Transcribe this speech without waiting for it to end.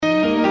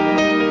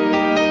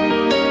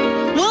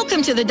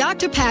to the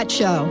Dr. Pat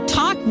Show.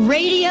 Talk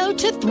radio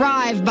to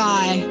thrive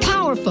by.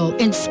 Powerful,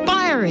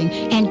 inspiring,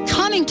 and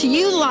coming to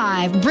you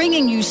live,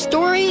 bringing you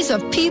stories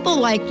of people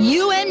like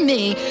you and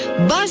me,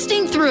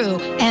 busting through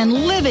and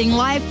living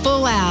life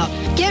full out.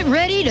 Get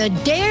ready to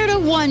dare to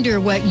wonder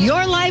what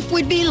your life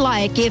would be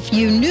like if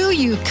you knew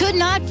you could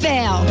not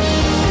fail.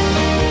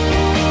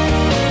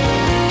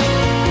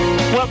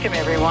 Welcome,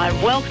 everyone.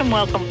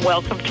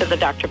 Welcome to the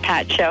Dr.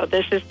 Pat Show.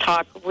 This is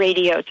Talk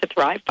Radio to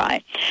Thrive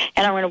By.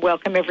 And I want to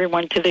welcome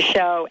everyone to the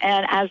show.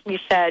 And as we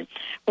said,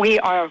 we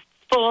are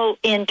full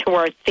into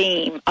our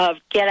theme of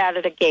Get Out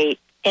of the Gate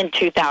in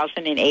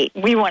 2008.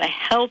 We want to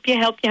help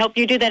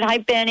you do that. Hi,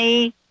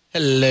 Benny.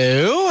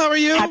 Hello, how are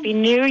you? Happy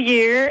New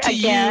Year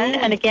again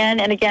and again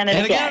and again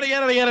and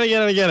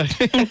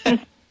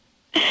again.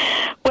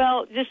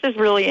 Well, this is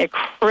really an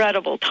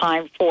incredible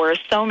time for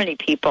so many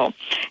people.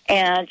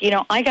 And,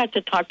 I got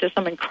to talk to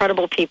some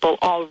incredible people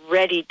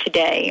already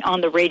today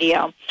on the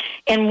radio.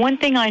 And one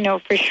thing I know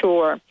for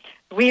sure,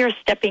 we are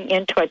stepping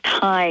into a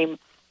time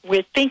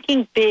where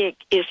thinking big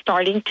is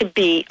starting to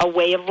be a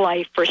way of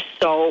life for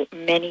so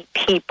many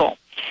people.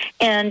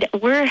 And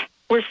we're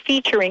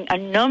featuring a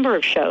number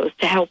of shows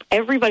to help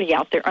everybody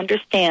out there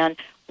understand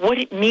what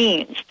it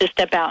means to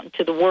step out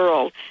into the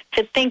world,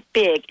 to think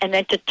big, and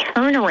then to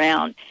turn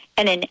around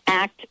and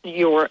enact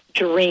your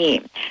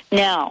dream.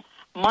 Now,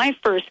 my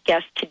first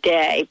guest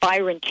today,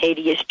 Byron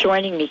Katie, is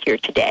joining me here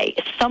today.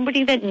 Is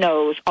somebody that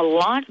knows a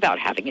lot about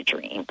having a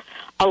dream,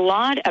 a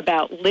lot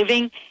about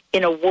living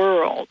in a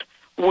world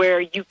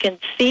where you can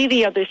see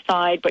the other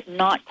side but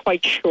not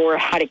quite sure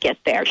how to get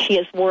there. She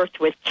has worked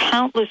with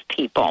countless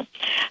people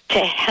to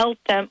help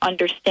them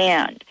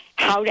understand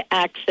how to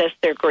access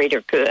their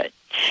greater good.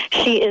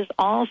 She is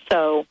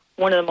also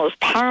one of the most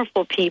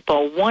powerful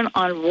people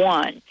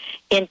one-on-one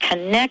in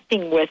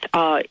connecting with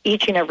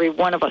each and every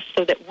one of us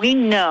so that we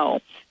know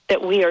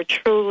that we are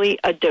truly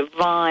a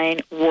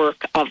divine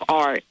work of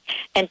art.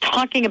 And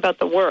talking about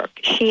the work,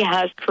 she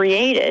has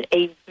created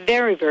a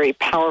very, very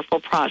powerful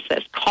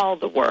process called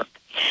The Work.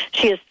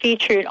 She is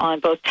featured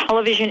on both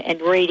television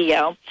and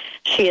radio.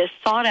 She is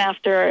sought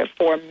after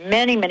for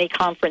many, many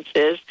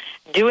conferences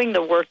doing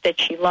the work that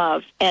she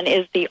loves and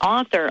is the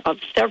author of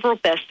several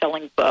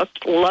best-selling books,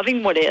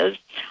 Loving What Is,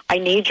 I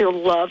Need Your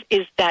Love,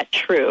 Is That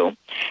True?,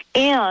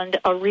 and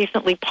a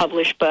recently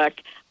published book,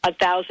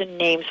 1,000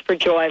 Names for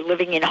Joy,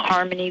 Living in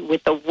Harmony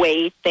with the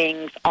Way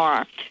Things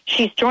Are.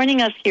 She's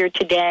joining us here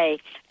today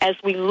as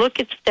we look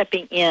at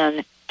stepping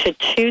in to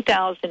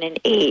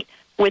 2008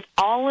 with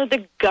all of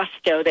the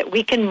gusto that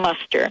we can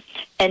muster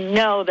and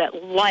know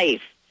that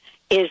life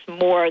is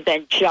more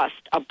than just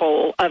a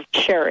bowl of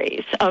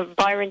cherries.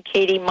 Byron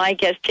Katie, my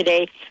guest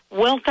today,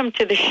 welcome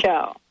to the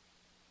show.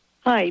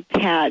 Hi,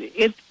 Pat.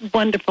 It's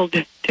wonderful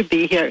to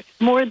be here.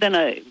 More than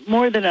a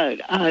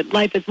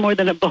life is more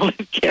than a bowl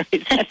of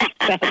cherries.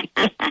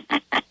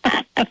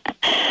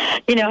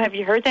 Have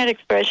you heard that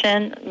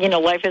expression?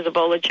 Life is a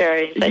bowl of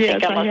cherries. I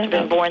think I must have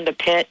been born the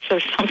pits or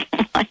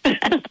something like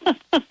that.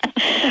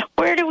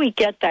 Where do we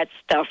get that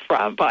stuff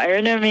from,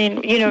 Byron? I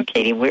mean,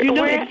 Katie, where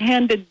it's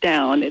handed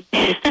down.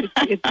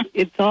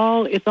 It's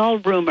all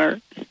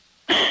rumor.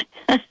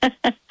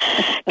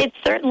 It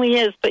certainly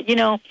is, but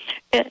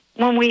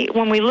when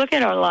we look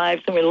at our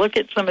lives and we look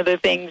at some of the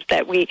things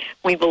that we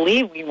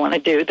believe we want to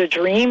do, the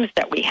dreams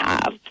that we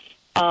have,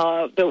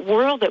 the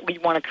world that we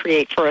want to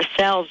create for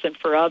ourselves and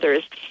for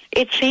others,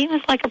 it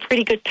seems like a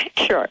pretty good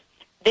picture.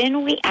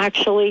 Then we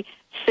actually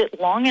sit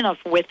long enough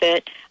with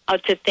it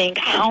to think,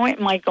 how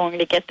am I going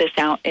to get this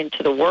out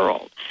into the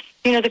world?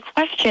 The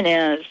question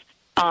is,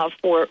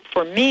 for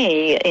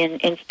me,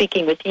 in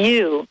speaking with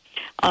you,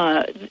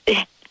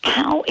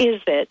 how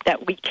is it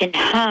that we can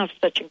have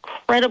such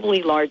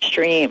incredibly large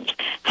dreams?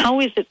 How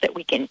is it that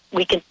we can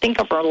think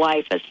of our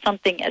life as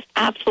something as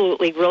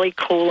absolutely really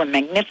cool and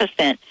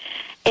magnificent,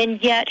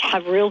 and yet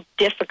have real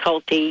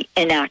difficulty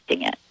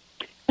enacting it?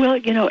 Well,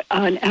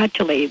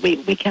 actually,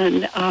 we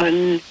can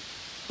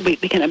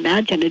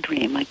imagine a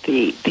dream, like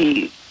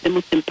the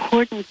most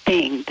important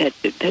thing that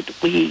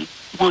we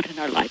want in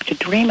our life, to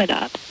dream it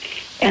up.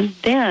 And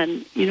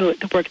then,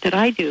 the work that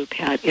I do,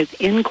 Pat, is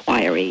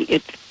inquiry.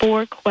 It's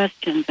 4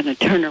 questions and a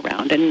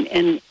turnaround.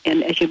 And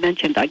as you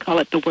mentioned, I call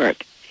it the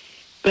work.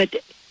 But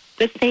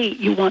let's say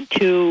you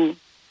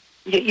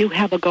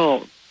have a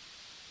goal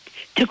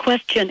to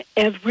question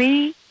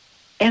every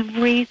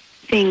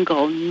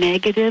single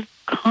negative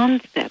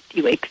concept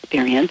you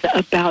experience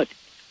about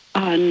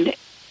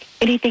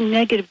anything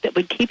negative that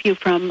would keep you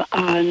from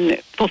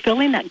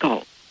fulfilling that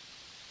goal.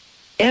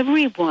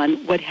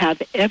 Everyone would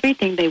have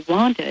everything they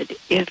wanted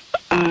if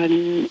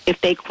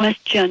they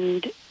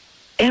questioned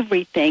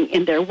everything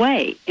in their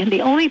way. And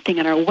the only thing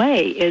in our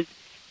way is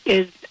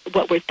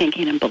what we're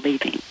thinking and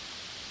believing.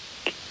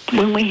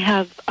 When we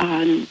have,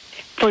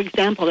 for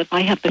example, if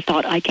I have the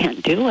thought, I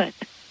can't do it,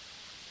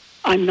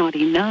 I'm not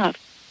enough,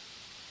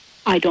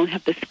 I don't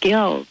have the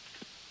skills,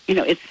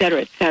 et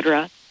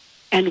cetera,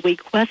 and we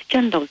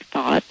question those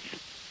thoughts,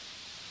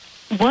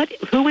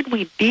 who would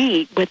we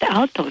be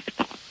without those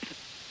thoughts?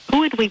 who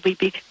would we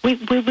be?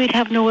 We'd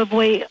have no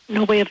way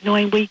of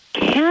knowing we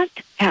can't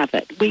have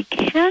it. We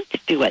can't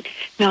do it.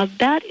 Now,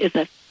 that is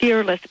a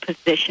fearless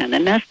position,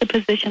 and that's the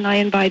position I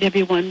invite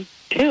everyone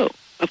to,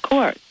 of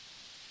course.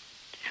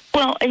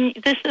 Well, and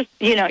this is,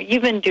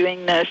 you've been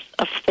doing this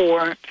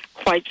for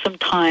quite some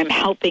time,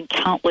 helping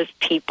countless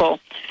people.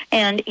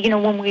 And,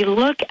 when we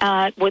look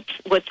at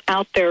what's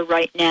out there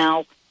right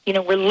now,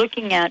 we're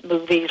looking at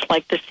movies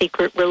like The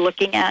Secret. We're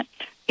looking at,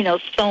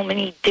 so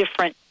many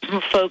different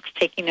folks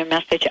taking their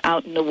message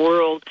out in the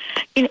world.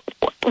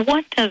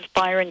 What does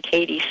Byron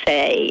Katie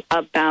say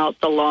about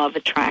the law of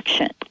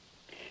attraction?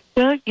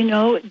 Well,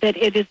 that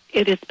it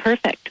is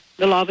perfect.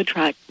 The law of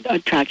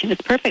attraction is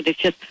perfect. It's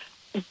just,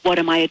 what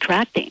am I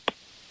attracting?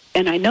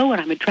 And I know what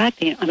I'm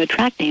attracting. I'm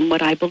attracting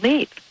what I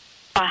believe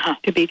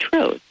to be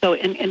true. So,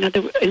 in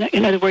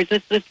other words,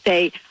 let's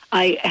say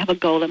I have a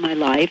goal in my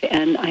life,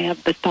 and I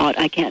have the thought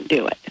I can't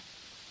do it.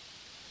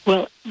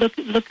 Well,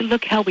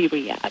 look how we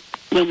react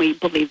when we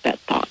believe that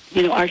thought.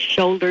 Our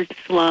shoulders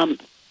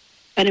slump,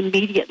 and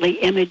immediately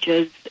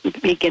images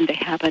begin to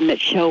happen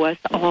that show us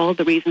all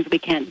the reasons we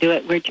can't do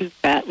it. We're too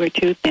fat, we're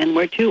too thin,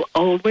 we're too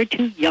old, we're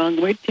too young,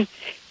 we're too...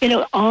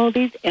 all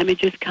these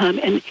images come,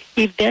 and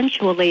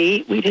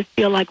eventually we just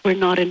feel like we're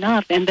not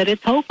enough and that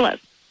it's hopeless.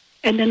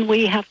 And then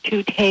we have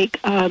to take...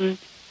 and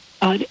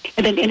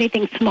then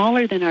anything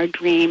smaller than our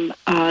dream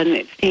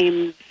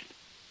seems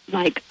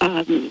like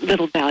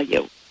little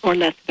value or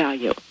less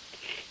value.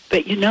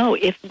 But,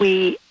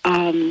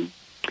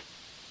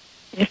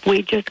 if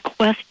we just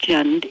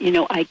questioned,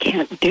 I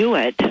can't do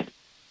it,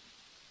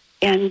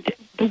 and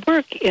the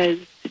work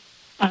is...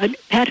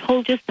 Pat,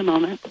 hold just a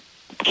moment.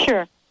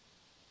 Sure.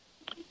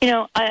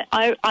 What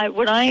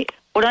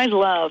I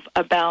love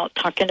about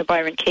talking to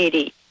Byron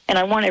Katie, and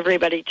I want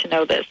everybody to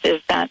know this,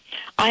 is that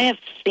I have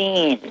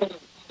seen...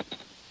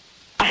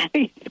 I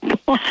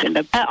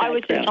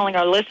was just telling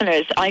our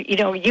listeners,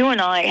 you and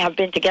I have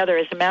been together.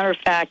 As a matter of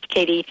fact,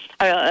 Katie,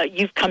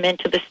 you've come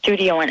into the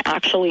studio and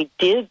actually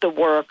did the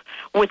work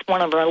with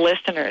one of our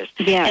listeners.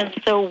 Yeah.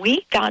 And so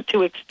we got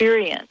to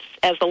experience,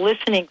 as a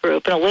listening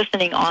group and a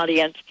listening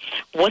audience,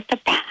 what the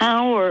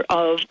power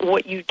of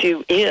what you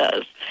do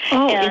is.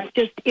 Oh, and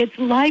it's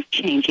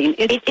life-changing.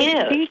 It's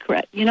the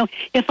secret.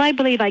 If I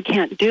believe I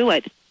can't do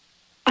it,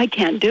 I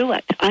can't do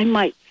it. I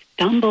might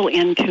stumble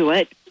into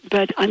it,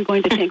 but I'm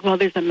going to think, well,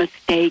 there's a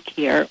mistake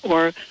here,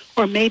 or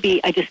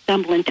maybe I just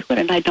stumble into it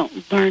and I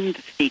don't learn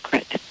the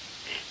secret.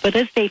 But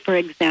let's say, for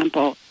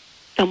example,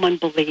 someone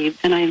believes,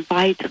 and I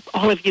invite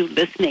all of you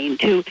listening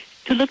to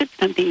look at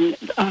something,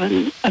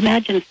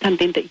 imagine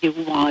something that you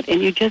want,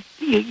 and you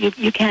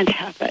can't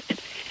have it.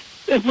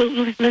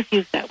 Let's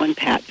use that one,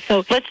 Pat.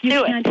 So let's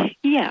do it.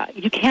 Yeah,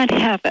 you can't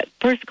have it.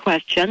 First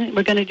question,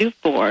 we're going to do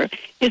 4.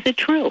 Is it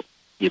true?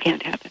 You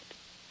can't have it.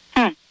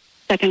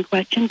 Second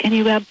question, can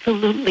you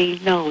absolutely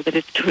know that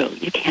it's true?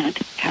 You can't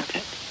have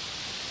it.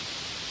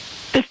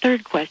 The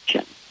third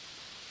question,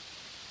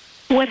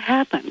 what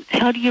happens?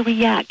 How do you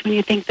react when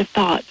you think the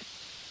thought,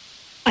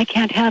 I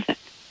can't have it?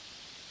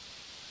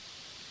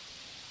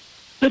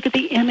 Look at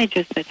the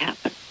images that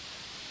happen.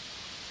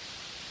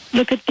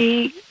 Look at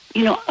the,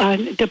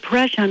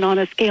 depression on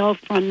a scale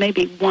from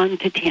maybe 1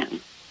 to 10.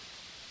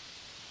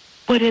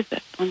 What is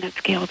it on that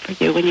scale for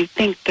you when you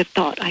think the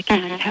thought, I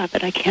can't have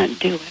it, I can't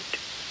do it?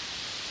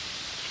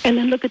 And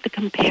then look at the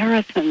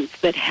comparisons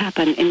that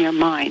happen in your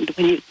mind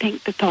when you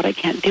think the thought, I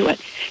can't do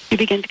it. You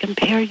begin to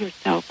compare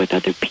yourself with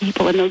other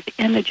people, and those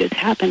images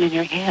happen in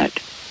your head.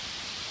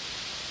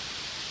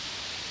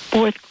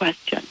 Fourth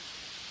question,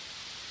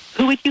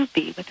 who would you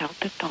be without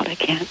the thought, I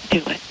can't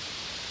do it?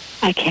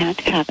 I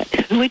can't have it.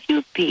 Who would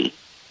you be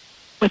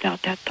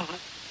without that thought?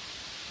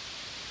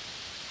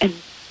 And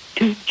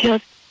to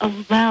just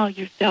allow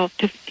yourself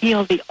to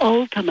feel the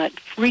ultimate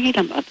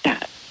freedom of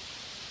that.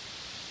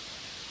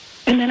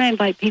 And then I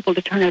invite people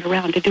to turn it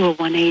around, to do a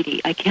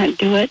 180. I can't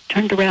do it.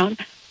 Turned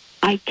around.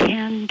 I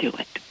can do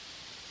it.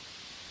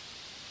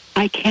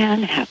 I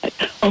can have it.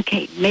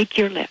 Okay, make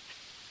your list.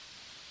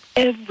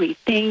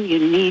 Everything you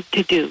need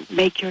to do,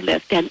 make your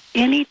list. And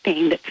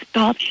anything that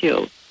stops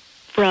you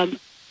from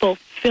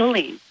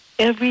fulfilling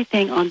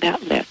everything on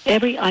that list,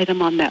 every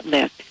item on that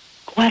list,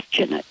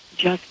 question it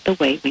just the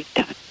way we've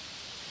done.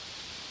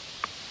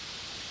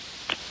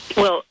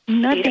 Well,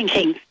 nothing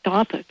can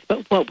stop us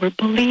but what we're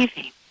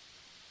believing.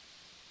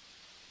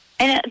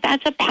 And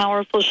that's a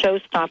powerful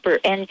showstopper.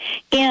 And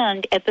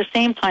at the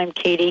same time,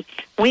 Katie,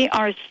 we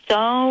are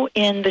so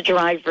in the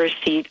driver's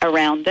seat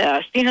around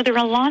this. There are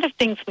a lot of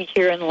things we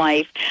hear in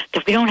life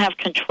that we don't have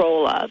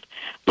control of.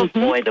 But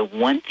boy, the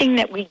one thing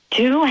that we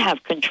do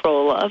have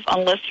control of,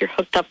 unless you're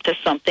hooked up to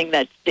something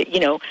that,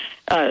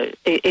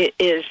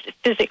 is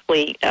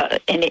physically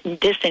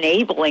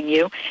disenabling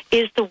you,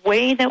 is the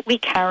way that we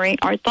carry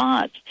our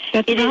thoughts.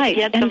 That's right. It is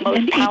yet the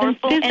most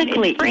powerful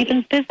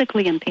even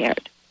physically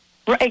impaired.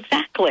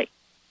 Exactly.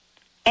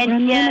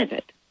 And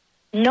yet,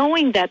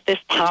 knowing that this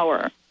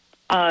power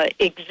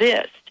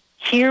exists,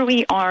 here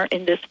we are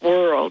in this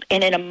world,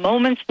 and in a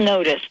moment's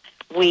notice,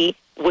 we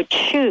would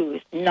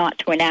choose not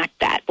to enact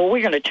that. Well,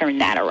 we're going to turn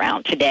that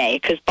around today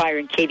because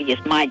Byron Katie is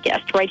my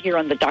guest right here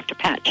on the Dr.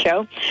 Pat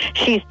Show.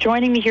 She's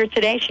joining me here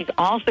today. She's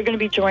also going to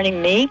be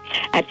joining me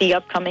at the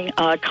upcoming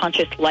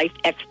Conscious Life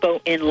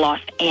Expo in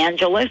Los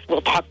Angeles.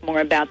 We'll talk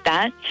more about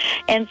that.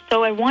 And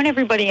so I want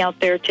everybody out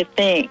there to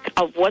think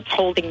of what's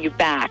holding you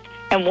back.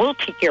 And we'll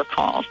take your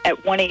calls at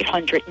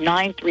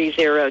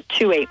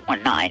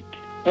 1-800-930-2819.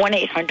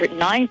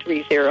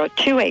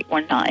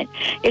 1-800-930-2819.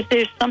 If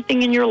there's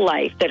something in your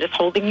life that is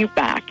holding you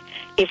back,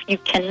 if you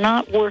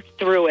cannot work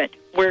through it,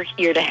 we're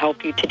here to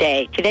help you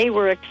today. Today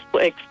we're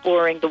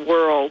exploring the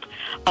world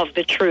of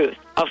the truth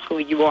of who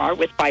you are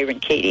with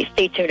Byron Katie.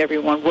 Stay tuned,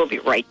 everyone. We'll be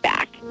right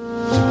back.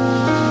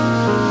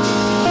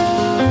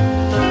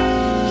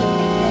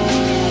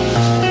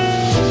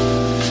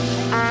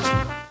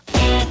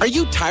 Are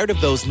you tired of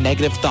those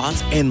negative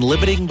thoughts and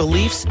limiting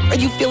beliefs? Are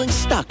you feeling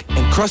stuck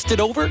and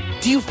crusted over?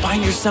 Do you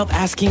find yourself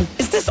asking,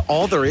 is this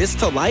all there is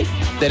to life?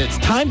 Then it's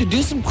time to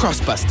do some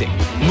crust busting.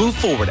 Move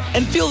forward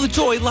and feel the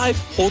joy life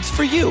holds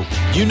for you.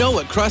 You know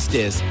what crust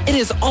is. It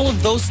is all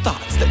of those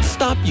thoughts that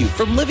stop you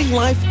from living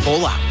life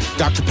full out.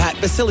 Dr. Pat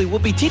Basili will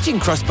be teaching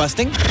crust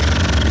busting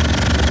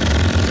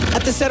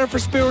at the Center for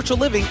Spiritual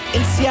Living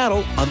in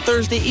Seattle on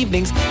Thursday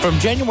evenings from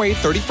January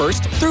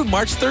 31st through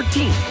March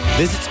 13th.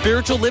 Visit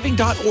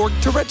spiritualliving.org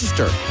to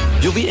register.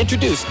 You'll be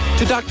introduced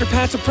to Dr.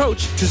 Pat's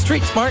approach to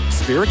street smart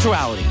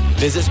spirituality.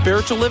 Visit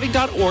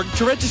spiritualliving.org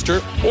to register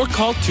or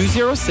call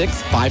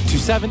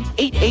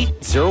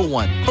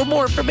 206-527-8801 for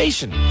more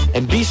information.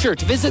 And be sure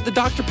to visit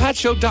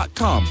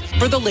thedrpatshow.com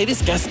for the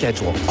latest guest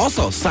schedule.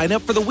 Also, sign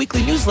up for the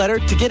weekly newsletter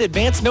to get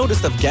advance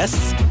notice of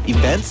guests,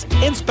 events,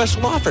 and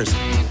special offers.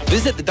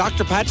 Visit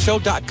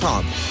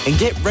thedrpatshow.com and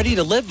get ready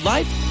to live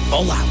life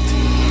full out.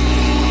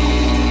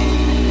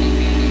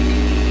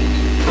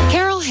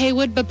 Carol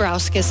Haywood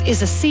Bobrowskis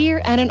is a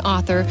seer and an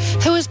author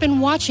who has been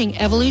watching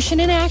evolution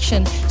in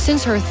action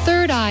since her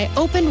third eye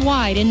opened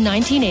wide in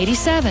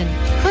 1987.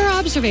 Her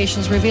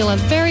observations reveal a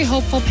very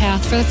hopeful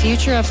path for the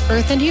future of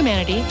Earth and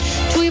humanity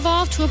to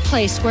evolve to a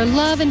place where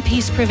love and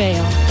peace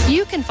prevail.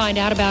 You can find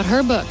out about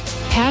her book,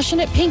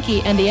 Passionate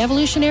Pinky and the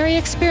Evolutionary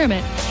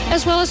Experiment,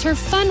 as well as her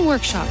fun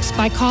workshops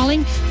by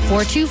calling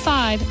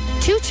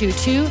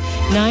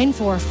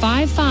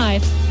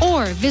 425-222-9455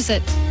 or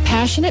visit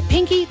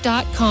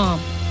passionatepinky.com.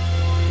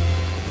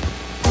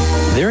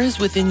 There is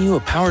within you a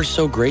power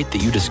so great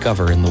that you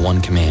discover in the One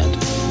Command.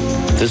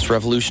 This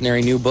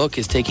revolutionary new book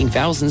is taking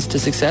thousands to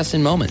success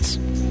in moments.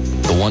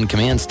 The One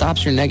Command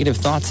stops your negative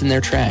thoughts in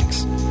their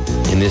tracks.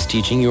 In this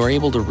teaching, you are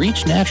able to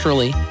reach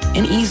naturally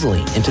and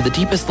easily into the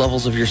deepest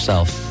levels of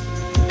yourself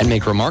and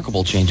make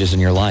remarkable changes in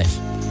your life.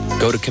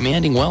 Go to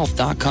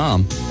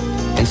commandingwealth.com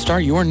and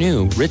start your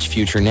new rich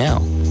future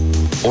now.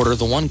 Order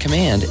the One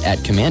Command at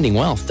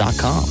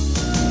commandingwealth.com.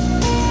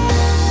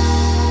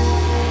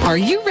 Are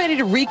you ready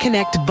to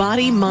reconnect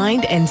body,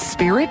 mind, and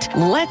spirit?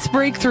 Let's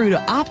break through to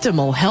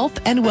optimal health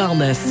and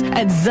wellness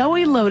at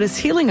Zoe Lotus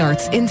Healing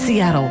Arts in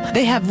Seattle.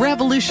 They have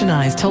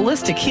revolutionized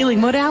holistic healing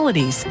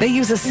modalities. They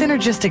use a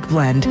synergistic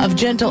blend of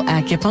gentle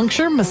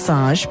acupuncture,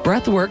 massage,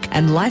 breathwork,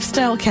 and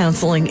lifestyle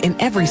counseling in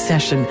every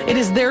session. It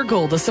is their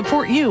goal to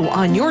support you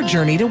on your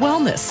journey to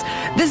wellness.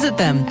 Visit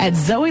them at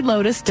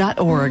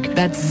zoelotus.org.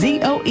 That's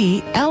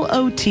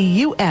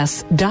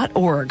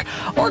ZOELOTUS.org.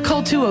 Or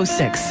call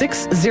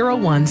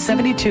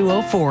 206-601-7204.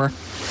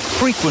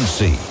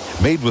 Frequency,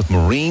 made with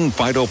marine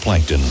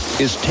phytoplankton,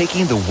 is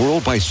taking the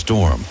world by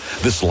storm.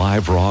 This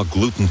live, raw,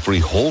 gluten-free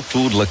whole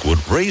food liquid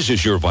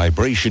raises your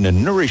vibration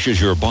and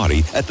nourishes your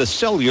body at the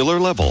cellular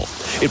level.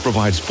 It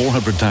provides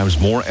 400 times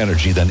more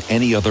energy than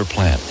any other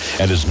plant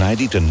and is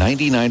 90 to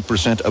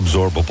 99%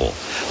 absorbable.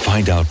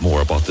 Find out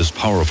more about this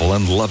powerful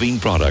and loving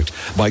product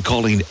by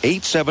calling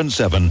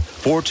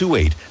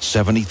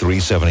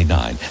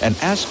 877-428-7379 and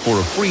ask for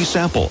a free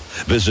sample.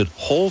 Visit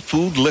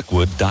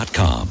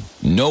wholefoodliquid.com.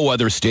 No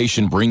other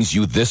station brings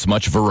you this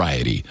much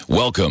variety.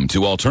 Welcome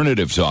to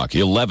Alternative Talk,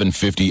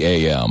 1150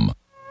 AM.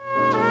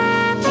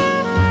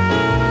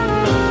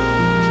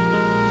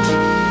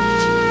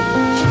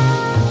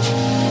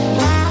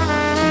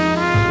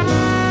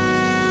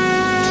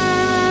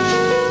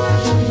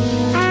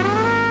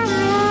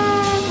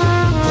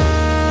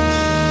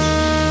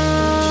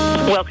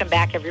 Welcome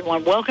back,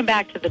 everyone. Welcome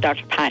back to the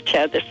Dr. Pat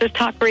Show. This is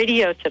Talk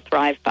Radio to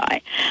Thrive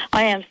By.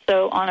 I am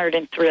so honored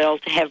and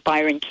thrilled to have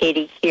Byron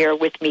Katie here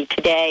with me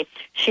today.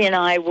 She and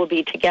I will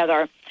be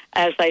together,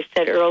 as I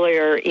said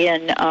earlier,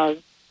 in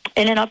an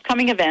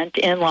upcoming event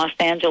in Los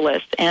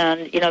Angeles.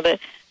 And, you know, the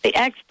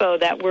expo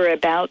that we're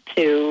about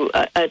to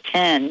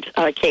attend,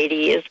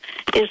 Katie, is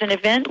an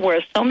event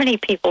where so many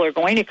people are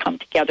going to come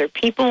together,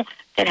 people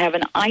that have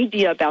an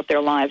idea about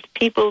their lives,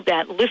 people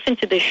that listen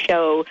to this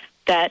show,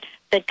 that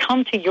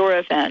come to your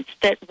events,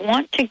 that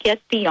want to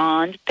get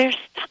beyond their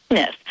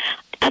stuckness.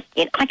 I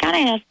got to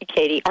ask you,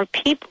 Katie, are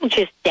people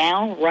just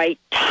downright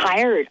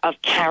tired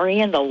of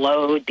carrying the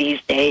load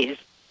these days?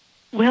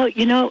 Well,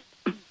 you know,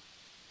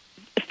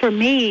 for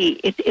me,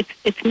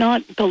 it's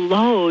not the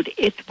load,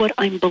 it's what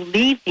I'm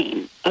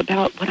believing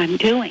about what I'm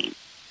doing.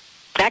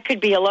 That could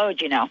be a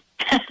load, you know.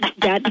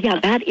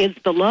 That is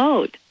the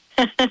load.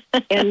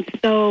 And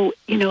so,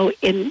 you know,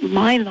 in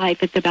my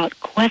life, it's about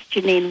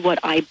questioning what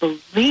I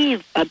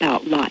believe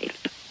about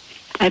life.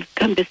 I've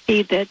come to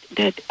see that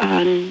it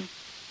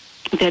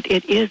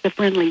is a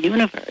friendly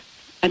universe,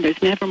 and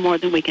there's never more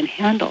than we can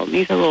handle. And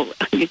these are all,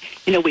 you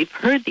know, we've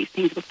heard these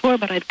things before,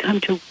 but I've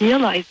come to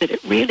realize that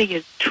it really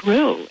is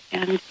true.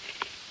 And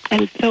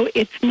so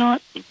it's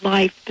not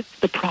life that's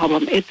the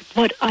problem. It's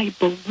what I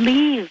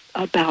believe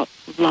about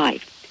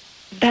life.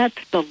 That's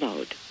the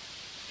load.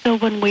 So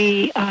when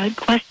we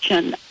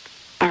question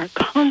our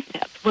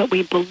concepts, what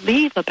we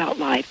believe about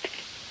life,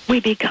 we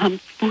become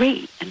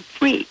free and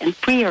free and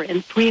freer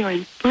and freer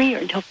and freer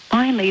until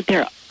finally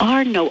there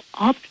are no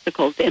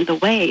obstacles in the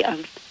way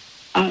of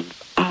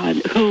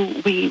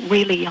who we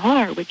really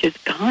are, which is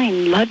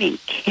kind, loving,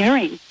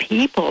 caring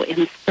people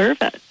in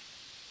service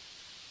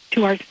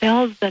to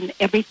ourselves and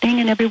everything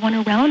and everyone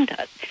around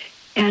us.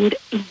 And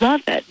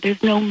love it.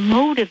 There's no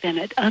motive in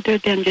it other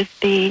than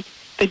just the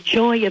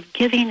joy of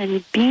giving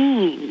and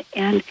being.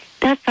 And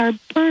that's our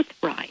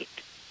birthright.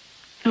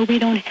 So we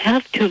don't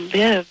have to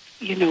live,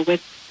 you know,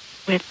 with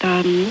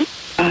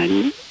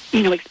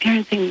you know,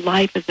 experiencing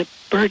life as a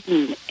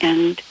burden.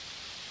 And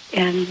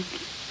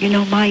you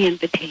know, my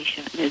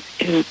invitation is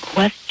to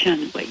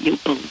question what you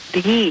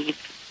believe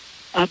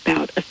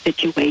about a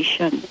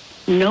situation,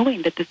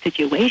 knowing that the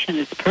situation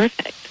is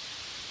perfect.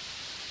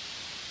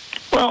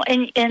 Well,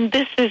 and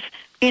this is,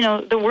 you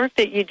know, the work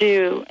that you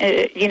do,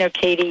 you know,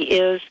 Katie,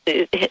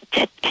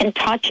 can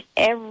touch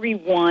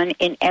everyone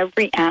in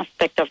every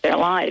aspect of their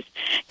lives.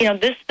 You know,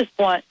 this is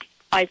what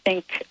I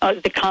think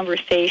the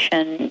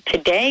conversation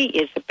today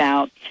is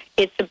about.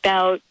 It's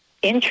about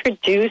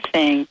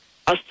introducing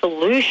a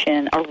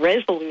solution, a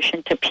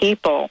resolution to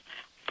people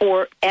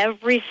for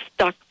every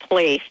stuck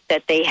place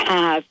that they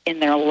have in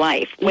their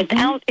life,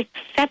 without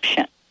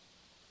exception.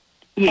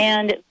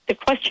 And the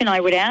question I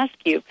would ask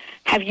you,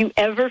 have you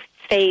ever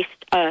faced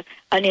an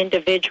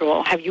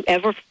individual, have you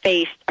ever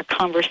faced a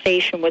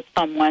conversation with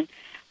someone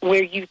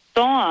where you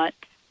thought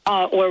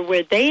or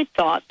where they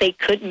thought they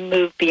couldn't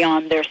move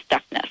beyond their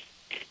stuckness?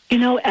 You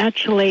know,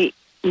 actually,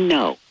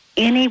 no.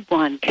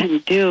 Anyone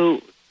can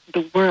do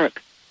the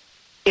work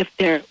if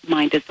their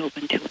mind is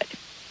open to it.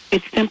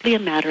 It's simply a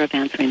matter of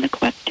answering the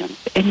questions,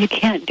 and you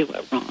can't do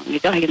it wrong.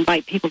 I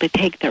invite people to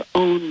take their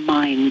own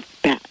minds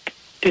back,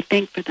 to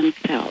think for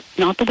themselves,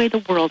 not the way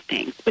the world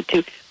thinks, but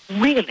to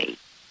really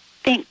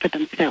think for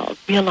themselves,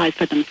 realize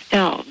for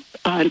themselves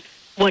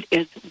what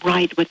is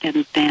right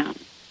within them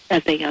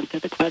as they answer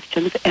the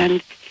questions.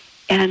 And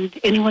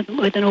anyone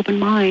with an open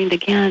mind,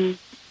 again,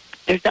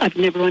 I've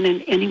never run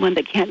into anyone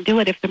that can't do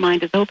it if their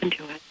mind is open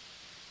to it.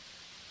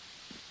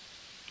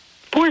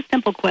 Four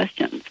simple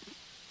questions.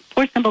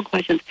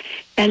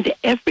 And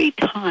every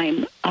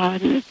time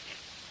a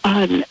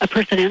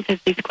person answers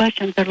these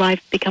questions, their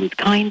life becomes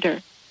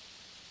kinder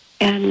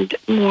and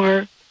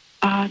more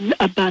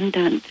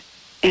abundant.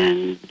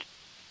 And,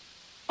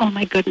 oh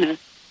my goodness,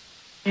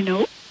 you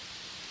know,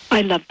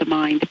 I love the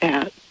mind,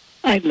 Pat.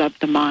 I love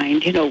the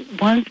mind. You know,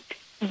 once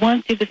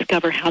you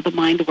discover how the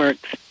mind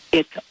works,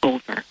 it's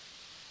over.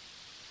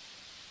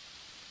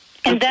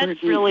 And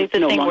that's really the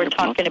thing we're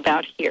talking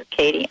about here,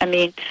 Katie. I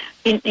mean,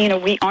 you know,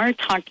 we are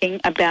talking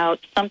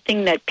about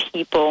something that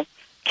people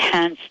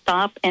can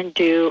stop and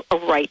do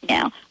right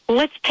now.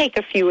 Let's take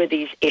a few of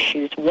these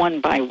issues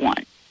one by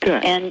one.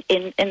 Good. And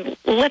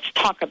let's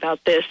talk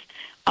about this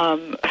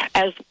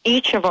as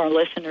each of our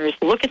listeners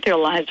look at their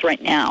lives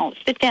right now,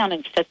 sit down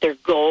and set their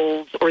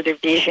goals or their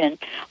vision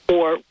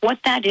or what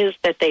that is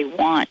that they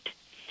want.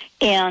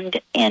 And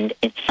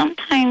it's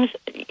sometimes,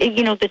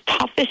 you know, the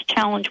toughest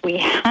challenge we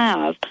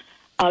have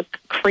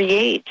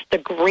creates the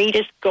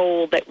greatest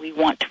goal that we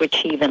want to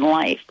achieve in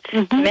life.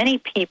 Mm-hmm. Many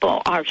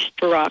people are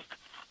struck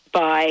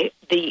by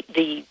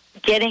the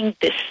getting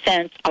this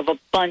sense of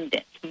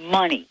abundance,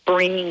 money,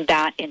 bringing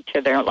that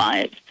into their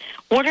lives.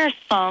 What are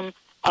some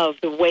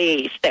of the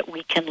ways that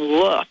we can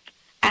look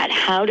at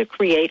how to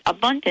create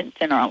abundance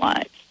in our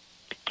lives?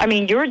 I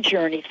mean, your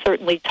journey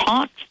certainly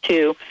talks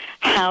to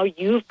how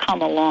you've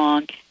come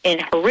along in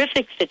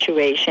horrific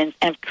situations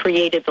and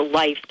created the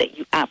life that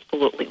you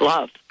absolutely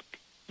love.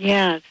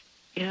 Yes.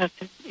 You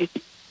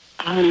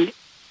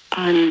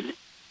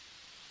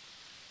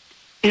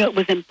know, it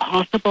was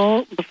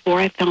impossible before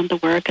I found the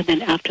work, and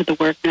then after the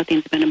work,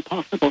 nothing's been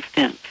impossible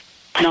since.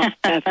 Not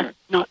ever.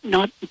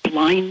 Not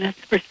blindness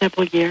for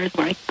several years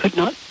where I could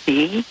not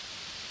see,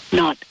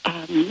 not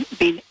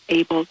being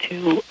able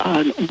to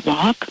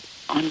walk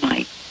on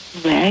my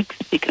legs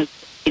because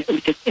it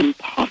was just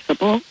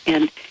impossible,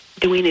 and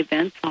doing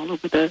events all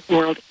over the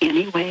world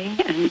anyway,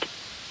 and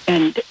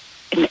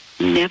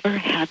never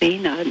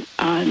having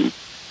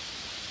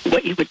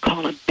what you would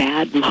call a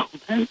bad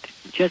moment.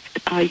 Just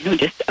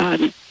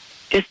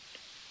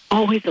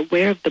always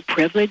aware of the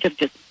privilege of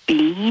just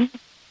being.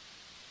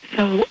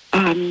 So,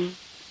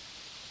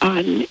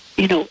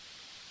 you know,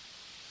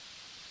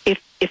 if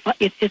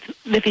it's just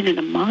living in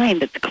a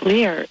mind that's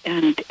clear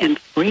and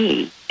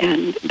free,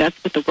 and that's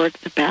what the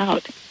work's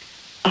about.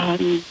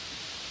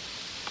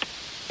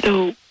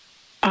 So,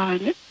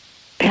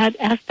 Pat,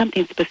 ask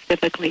something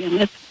specifically, and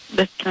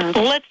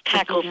let's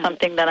tackle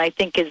something that I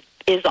think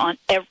is on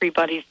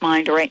everybody's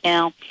mind right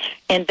now,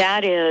 and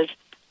that is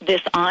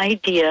this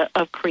idea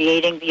of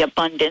creating the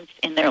abundance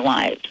in their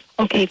lives.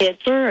 Okay,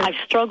 I've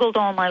struggled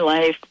all my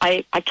life.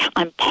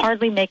 I'm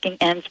hardly making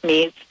ends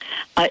meet.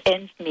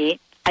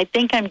 I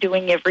think I'm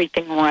doing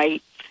everything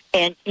right,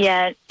 and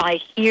yet I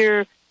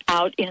hear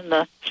out in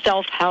the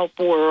self-help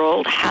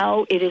world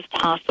how it is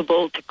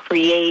possible to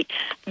create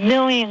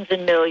millions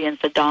and millions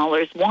of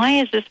dollars. Why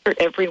is this for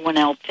everyone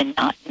else and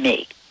not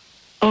me?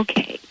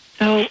 Okay,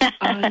 so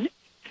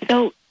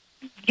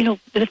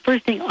the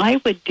first thing I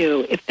would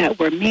do if that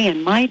were me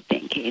and my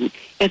thinking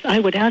is I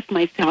would ask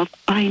myself,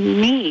 I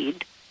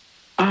need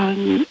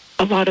a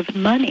lot of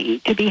money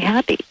to be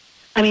happy.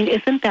 I mean,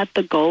 isn't that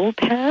the goal,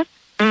 Pat?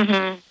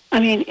 Mm-hmm. I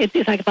mean, it's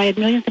like if I had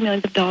millions and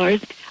millions of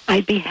dollars,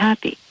 I'd be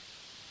happy.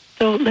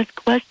 So let's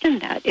question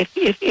that.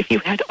 If you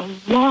had a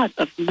lot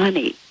of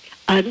money,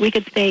 we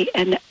could say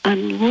an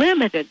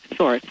unlimited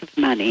source of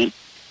money,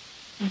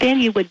 then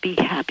you would be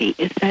happy.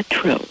 Is that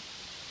true?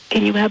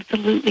 Can you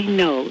absolutely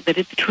know that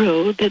it's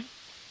true that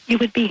you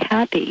would be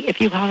happy if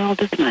you had all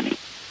this money?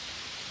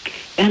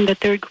 And the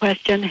third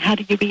question, how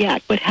do you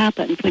react? What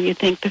happens when you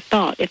think the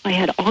thought, if I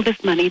had all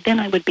this money, then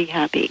I would be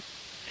happy?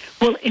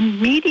 Well,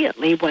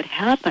 immediately what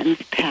happens,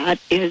 Pat,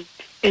 is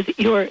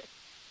you're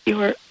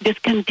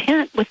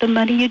discontent with the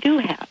money you do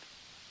have.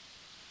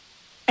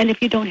 And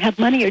if you don't have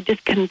money, you're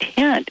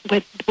discontent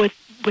with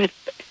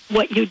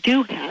what you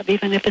do have,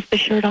 even if it's the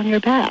shirt on your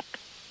back.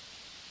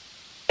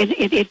 And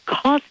it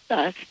costs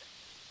us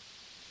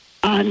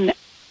on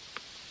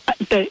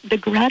the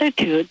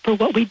gratitude for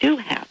what we do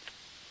have.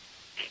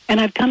 And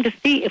I've come to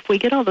see if we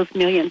get all those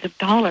millions of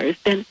dollars,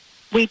 then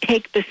we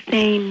take the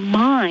same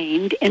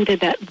mind into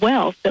that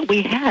wealth that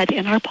we had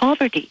in our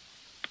poverty.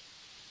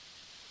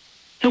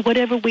 So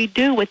whatever we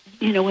do with,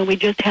 when we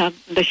just have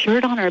the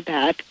shirt on our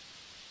back,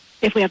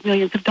 if we have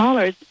millions of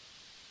dollars,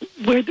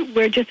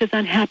 we're just as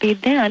unhappy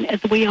then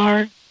as we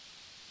are,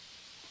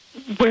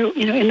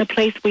 in the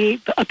place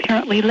we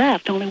apparently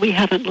left, only we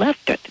haven't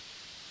left it.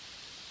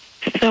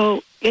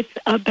 So it's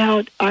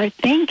about our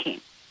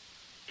thinking.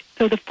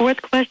 So the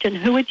fourth question,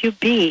 who would you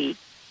be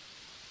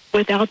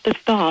without the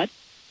thought,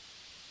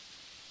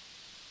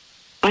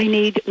 I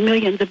need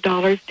millions of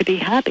dollars to be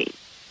happy?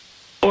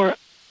 Or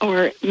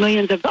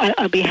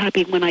I'll be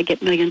happy when I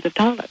get millions of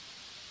dollars.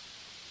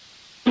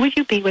 Who would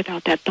you be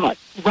without that thought?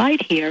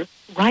 Right here,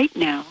 right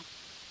now.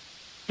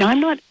 Now,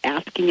 I'm not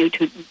asking you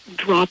to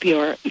drop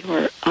your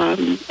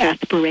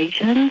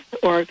aspirations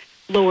or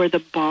lower the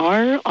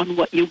bar on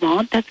what you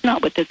want. That's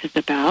not what this is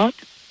about.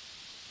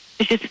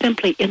 It's just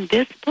simply, in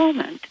this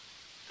moment,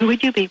 who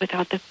would you be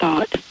without the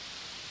thought,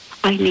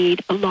 I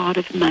need a lot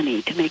of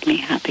money to make me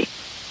happy?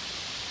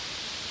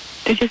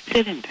 To just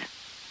sit in there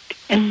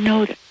and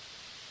notice.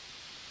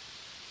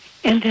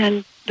 And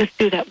then let's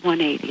do that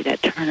 180,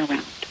 that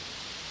turnaround.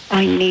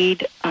 I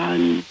need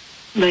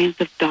millions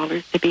of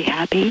dollars to be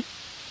happy,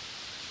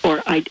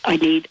 or I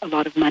need a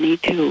lot of money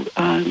to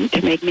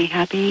make me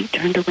happy.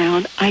 Turned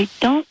around, I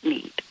don't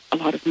need a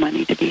lot of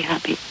money to be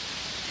happy.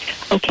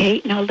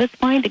 Okay, now let's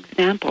find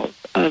examples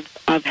of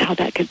how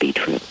that could be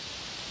true.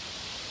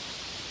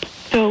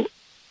 So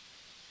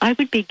I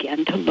would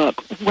begin to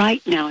look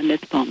right now in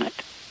this moment.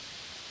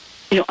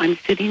 I'm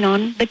sitting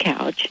on the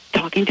couch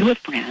talking to a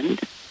friend.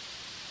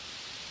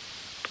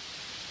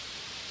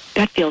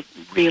 That feels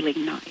really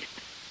nice.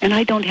 And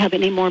I don't have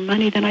any more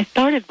money than I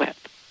started with.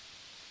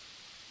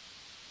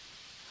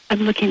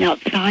 I'm looking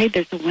outside.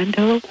 There's a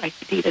window. I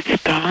see the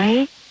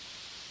sky.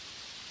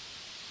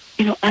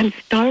 I'm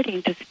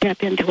starting to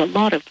step into a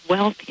lot of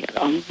wealth here,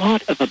 a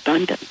lot of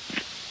abundance.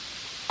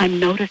 I'm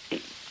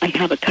noticing I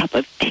have a cup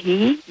of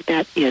tea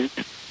that is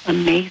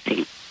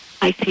amazing.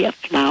 I see a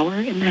flower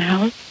in the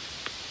house.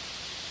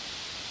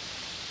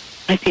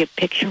 I see a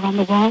picture on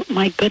the wall.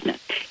 My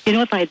goodness.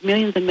 If I had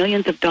millions and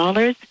millions of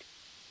dollars,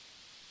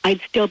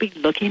 I'd still be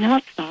looking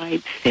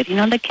outside, sitting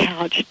on the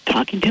couch,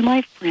 talking to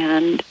my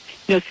friend,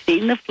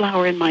 seeing the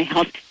flower in my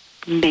house.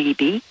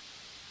 Maybe.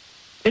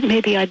 But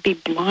maybe I'd be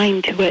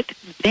blind to it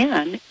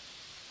then,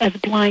 as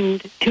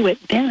blind to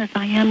it then as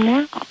I am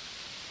now.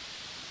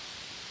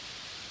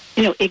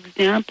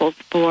 Examples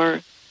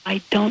for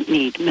I don't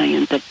need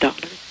millions of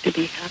dollars to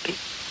be happy.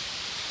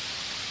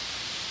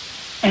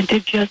 And to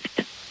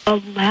just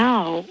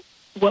allow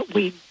what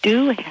we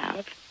do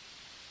have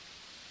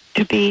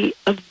to be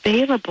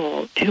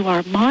available to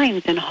our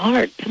minds and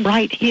hearts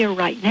right here,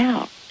 right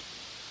now.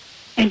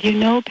 And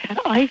Pat,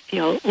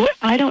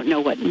 I don't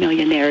know what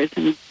millionaires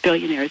and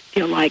billionaires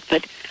feel like,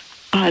 but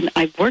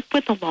I've worked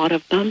with a lot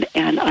of them,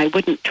 and I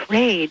wouldn't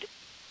trade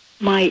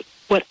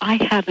what I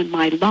have in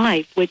my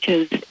life, which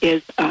is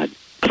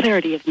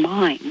clarity of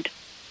mind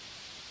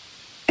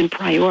and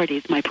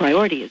priorities. My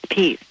priority is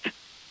peace.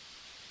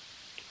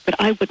 But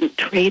I wouldn't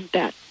trade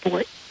that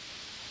for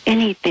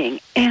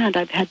anything, and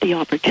I've had the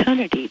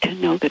opportunity to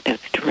know that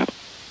that's true.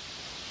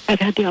 I've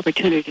had the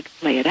opportunity to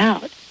play it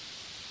out.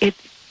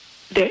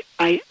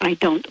 I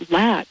don't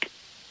lack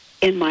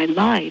in my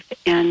life,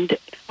 and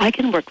I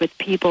can work with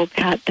people,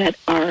 Pat, that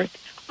are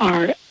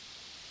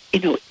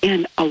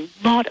in a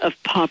lot of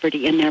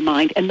poverty in their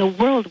mind, and the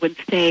world would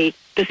say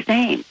the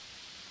same.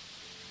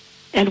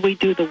 And we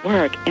do the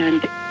work,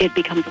 and it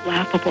becomes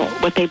laughable.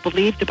 What they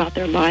believed about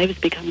their lives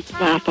becomes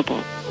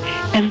laughable.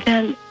 And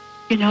then,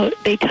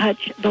 they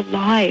touch the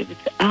lives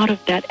out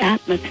of that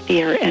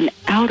atmosphere and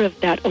out of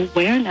that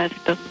awareness.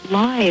 The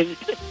lives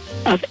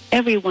of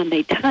everyone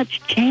they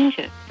touch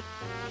changes.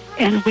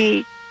 And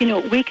we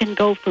can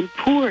go from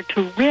poor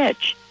to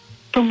rich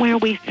from where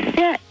we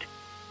sit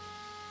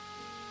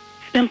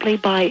simply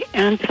by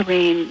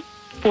answering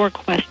 4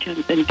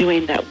 questions and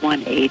doing that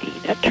 180,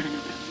 that turnaround.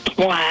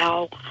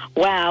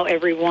 Wow,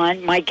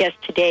 everyone. My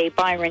guest today,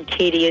 Byron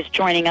Katie, is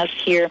joining us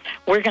here.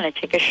 We're going to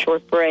take a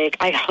short break.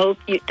 I hope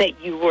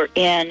that you were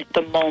in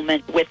the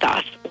moment with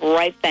us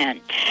right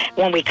then.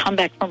 When we come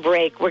back from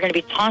break, we're going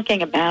to be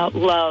talking about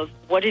love,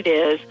 what it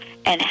is,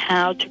 and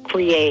how to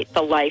create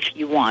the life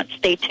you want.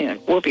 Stay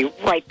tuned. We'll be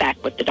right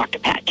back with the Dr.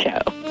 Pat Show.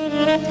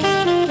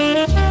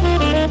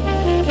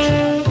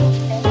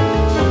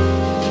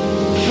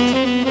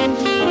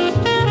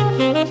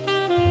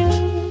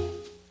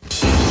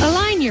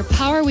 Align your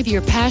power with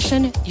your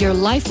passion, your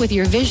life with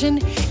your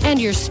vision,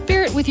 and your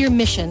spirit with your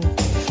mission.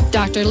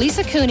 Dr.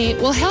 Lisa Cooney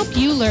will help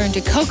you learn to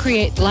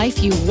co-create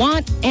life you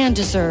want and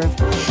deserve.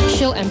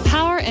 She'll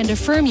empower and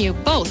affirm you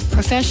both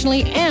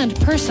professionally and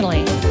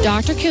personally.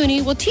 Dr.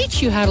 Cooney will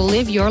teach you how to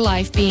live your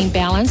life being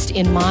balanced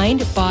in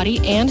mind,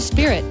 body, and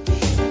spirit.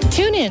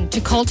 Tune in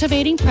to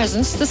Cultivating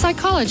Presence, the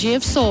Psychology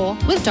of Soul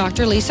with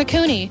Dr. Lisa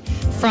Cooney,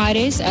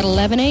 Fridays at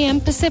 11 a.m.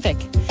 Pacific.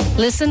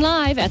 Listen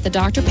live at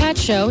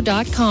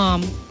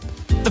thedrpatshow.com.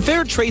 The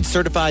Fair Trade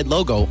Certified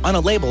logo on a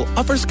label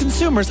offers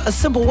consumers a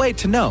simple way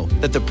to know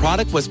that the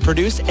product was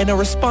produced in a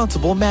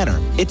responsible manner.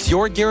 It's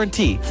your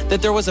guarantee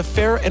that there was a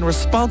fair and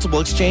responsible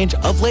exchange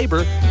of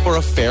labor for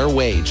a fair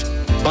wage.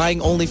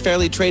 Buying only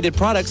fairly traded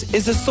products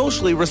is a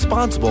socially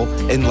responsible,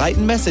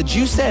 enlightened message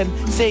you send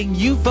saying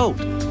you vote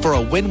for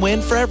a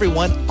win-win for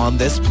everyone on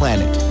this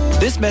planet.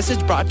 This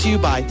message brought to you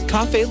by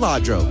Cafe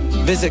Ladro.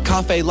 Visit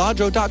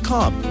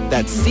CafeLadro.com.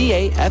 That's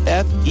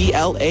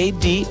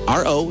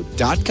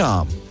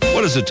CafeLadro.com.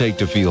 What does it take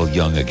to feel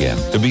young again?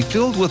 To be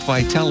filled with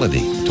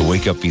vitality, to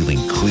wake up feeling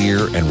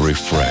clear and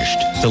refreshed,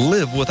 to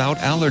live without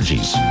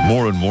allergies.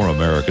 More and more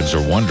Americans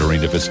are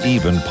wondering if it's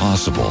even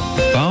possible.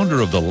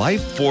 Founder of the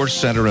Life Force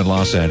Center in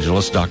Los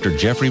Angeles, Dr.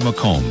 Jeffrey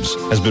McCombs,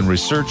 has been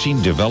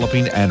researching,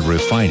 developing, and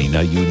refining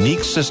a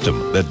unique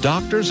system that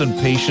doctors and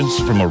patients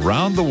from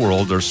around the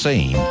world are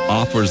saying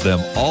offers them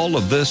all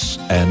of this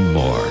and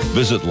more.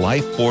 Visit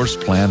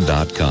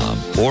lifeforceplan.com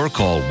or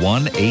call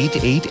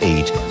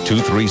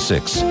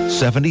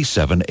 1-888-236-7780.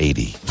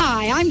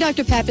 Hi, I'm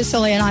Dr. Pat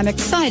Baccili, and I'm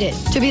excited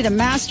to be the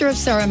Master of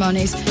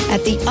Ceremonies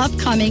at the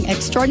upcoming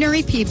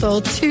Extraordinary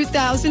People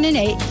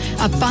 2008,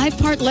 a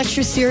 5-part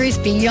lecture series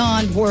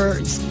beyond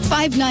words.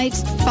 5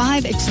 nights,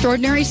 5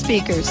 extraordinary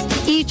speakers,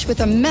 each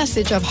with a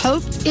message of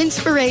hope,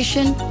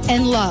 inspiration,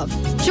 and love.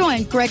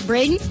 Join Greg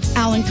Braden,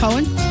 Alan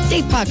Cohen,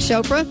 Deepak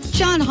Chopra,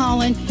 John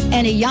Holland,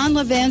 and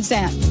Iyanla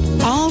Vanzant.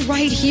 All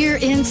right here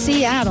in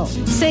Seattle.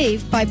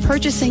 Save by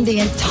purchasing the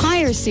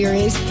entire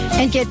series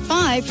and get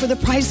 5 for the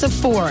price of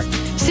 4.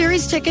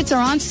 Series tickets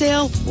are on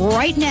sale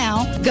right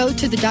now. Go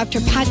to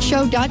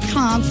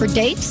thedrpatshow.com for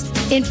dates,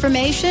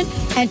 information,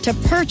 and to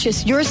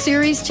purchase your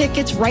series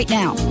tickets right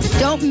now.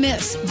 Don't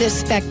miss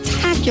this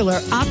spectacular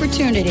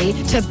opportunity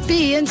to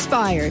be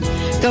inspired.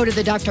 Go to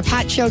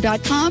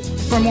thedrpatshow.com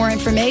for more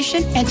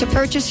information and to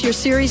purchase your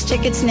series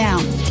tickets now.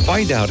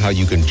 Find out how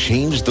you can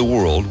change the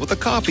world with the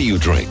coffee you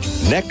drink.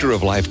 Nectar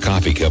of Life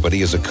Coffee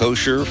Company is a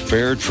kosher,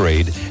 fair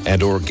trade,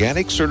 and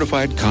organic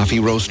certified coffee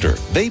roaster.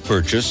 They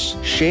purchase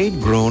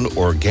shade-grown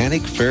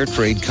organic fair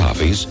trade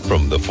coffees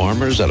from the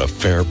farmers at a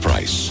fair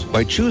price.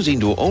 By choosing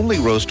to only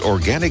roast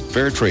organic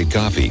fair trade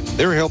coffee,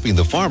 they're helping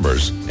the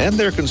farmers and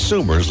their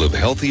consumers live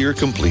healthier,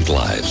 complete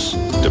lives.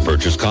 To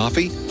purchase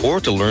coffee or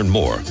to learn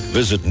more,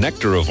 visit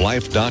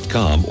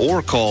nectaroflife.com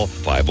or call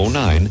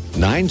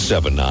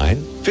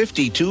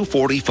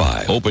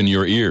 509-979-5245. Open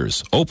your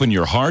ears, open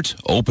your heart,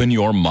 open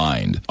your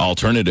mind.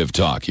 Alternative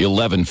Talk,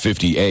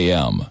 1150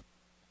 AM.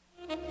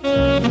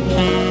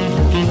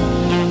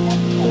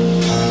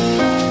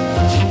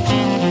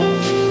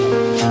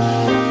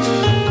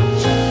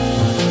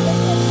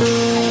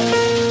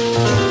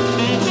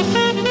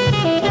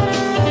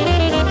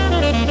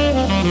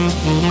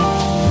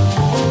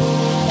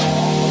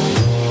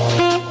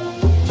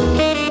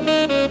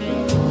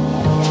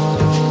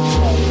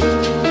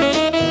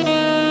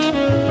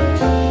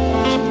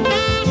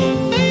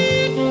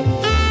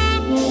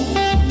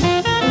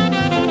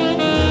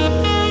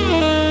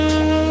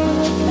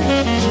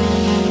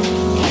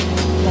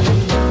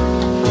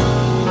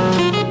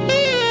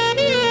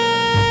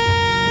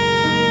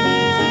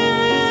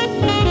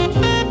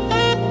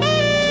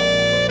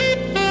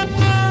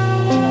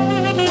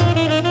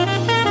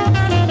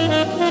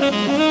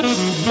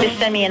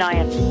 And I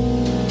am.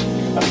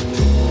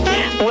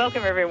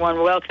 Welcome,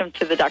 everyone. Welcome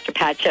to the Dr.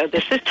 Pat Show.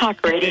 This is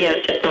Talk Radio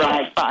to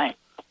Thrive By.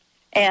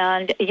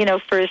 And,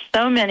 for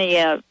so many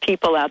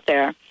people out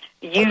there,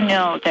 you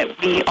know that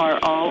we are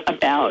all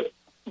about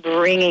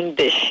bringing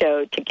this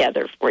show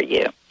together for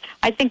you.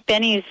 I think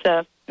Benny's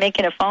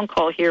making a phone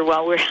call here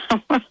while we're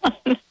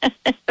on.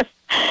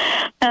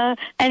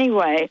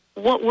 Anyway,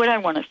 what I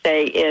want to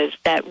say is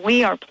that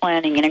we are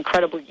planning an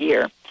incredible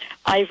year.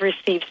 I've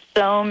received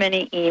so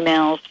many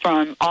emails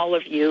from all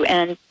of you,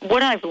 and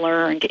what I've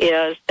learned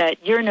is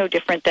that you're no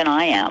different than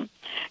I am.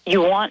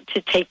 You want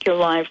to take your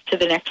lives to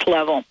the next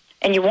level,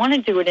 and you want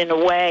to do it in a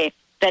way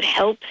that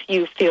helps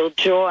you feel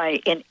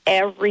joy in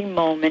every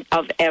moment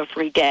of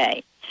every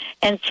day.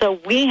 And so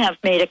we have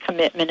made a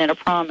commitment and a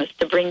promise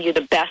to bring you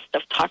the best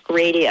of talk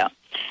radio.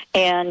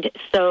 And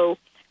so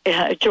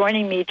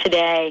joining me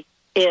today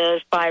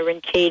is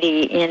Byron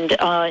Katie, and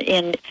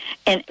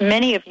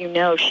many of you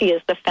know she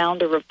is the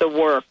founder of The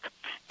Work,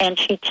 and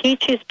she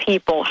teaches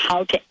people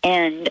how to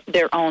end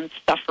their own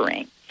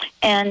suffering.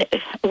 And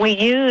we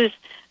use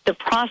the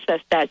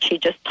process that she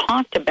just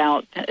talked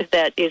about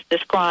that is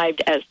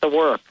described as The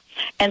Work.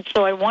 And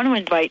so I want to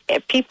invite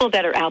people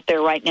that are out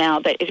there right now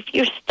that if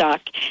you're stuck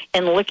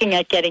and looking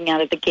at getting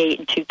out of the gate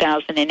in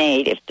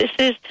 2008, if this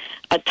is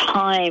a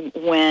time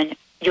when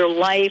your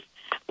life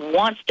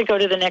wants to go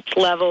to the next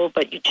level,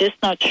 but you're just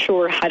not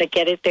sure how to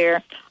get it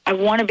there, I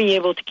want to be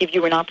able to give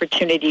you an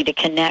opportunity to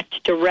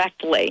connect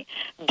directly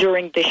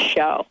during this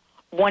show.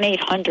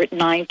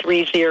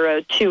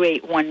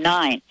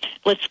 1-800-930-2819.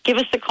 Let's give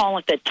us a call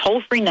at that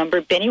toll-free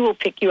number. Benny will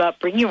pick you up,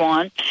 bring you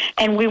on,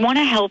 and we want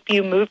to help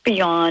you move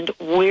beyond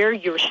where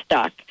you're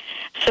stuck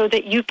so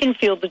that you can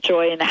feel the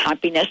joy and the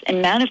happiness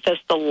and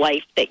manifest the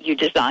life that you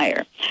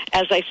desire.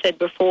 As I said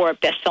before,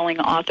 best-selling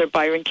author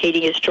Byron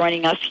Katie is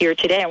joining us here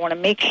today. I want to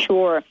make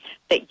sure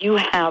that you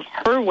have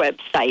her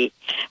website,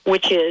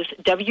 which is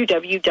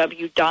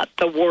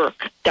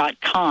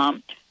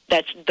www.thework.com.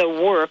 That's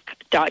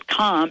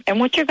thework.com. And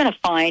what you're going to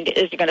find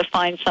is you're going to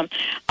find some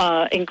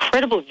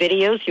incredible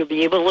videos. You'll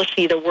be able to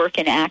see the work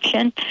in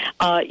action.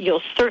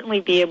 You'll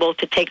certainly be able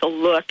to take a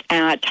look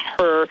at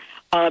her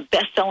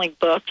best-selling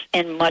books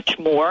and much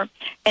more.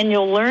 And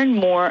you'll learn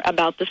more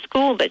about the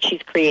school that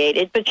she's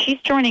created. But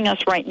she's joining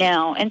us right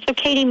now. And so,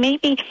 Katie,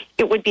 maybe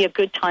it would be a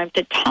good time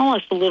to tell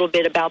us a little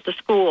bit about the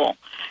school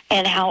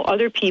and how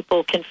other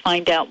people can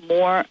find out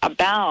more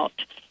about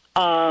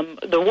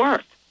the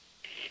work.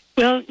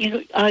 Well,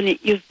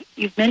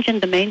 you've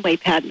mentioned the main way,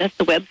 Pat, and that's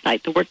the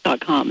website,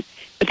 thework.com.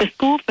 But the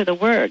School for the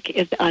Work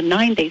is a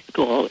 9-day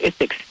school.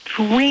 It's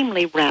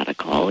extremely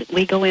radical.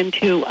 We go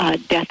into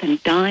death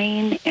and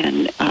dying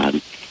and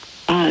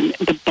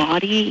the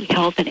body,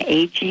 health and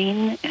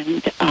aging,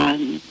 and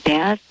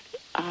death.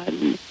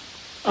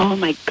 Oh,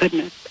 my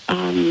goodness.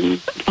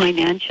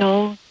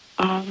 Financial.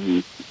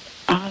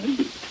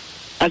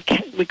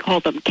 We call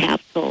them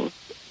capsules.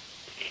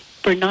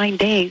 For 9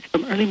 days,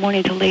 from early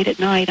morning to late at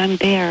night, I'm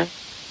there,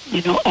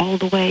 all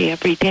the way,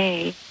 every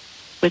day,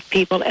 with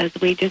people as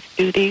we just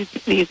do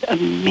these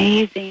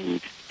amazing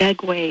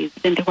segues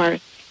into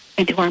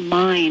our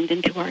mind,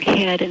 into our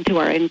head, into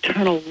our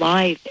internal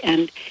life,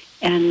 and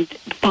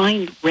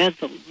find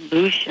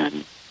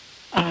resolution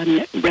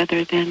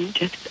rather than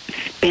just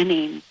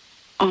spinning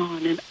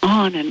on and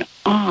on and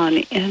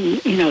on.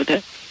 And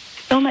there's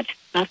so much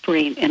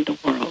suffering in the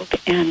world,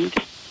 and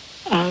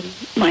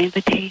my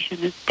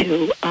invitation is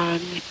to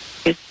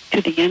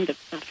the end of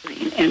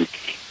suffering,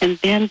 and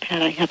then,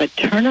 Pat, I have a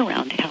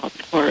turnaround help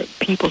for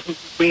people who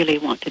really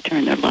want to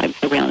turn their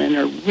lives around and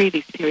are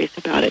really serious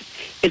about it.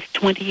 It's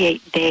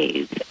 28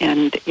 days,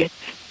 and it's,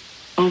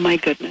 oh my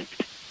goodness,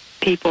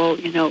 people,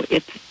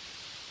 it's,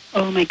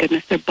 oh my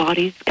goodness, their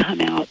bodies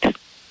come out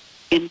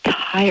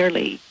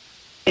entirely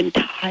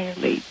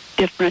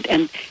different,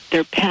 and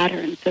their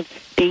patterns of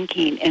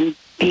thinking and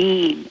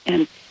being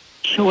and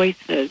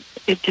choices,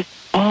 it just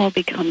all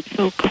becomes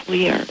so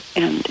clear.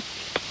 And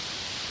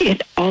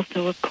it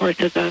also, of course,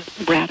 is a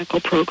radical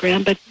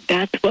program, but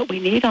that's what we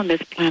need on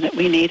this planet.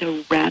 We need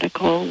a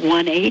radical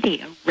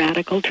 180, a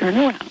radical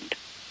turnaround.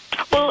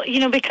 Well,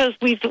 because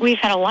we've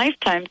had a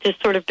lifetime to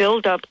sort of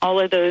build up all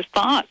of those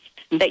thoughts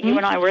that you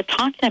and I were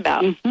talking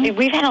about.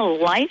 We've had a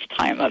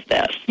lifetime of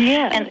this.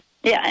 Yeah.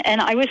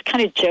 And I was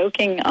kind of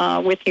joking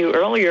with you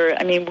earlier.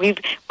 I mean, we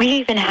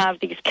even have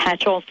these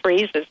catch-all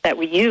phrases that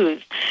we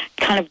use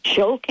kind of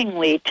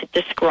jokingly to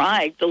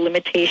describe the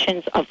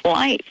limitations of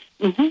life.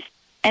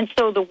 And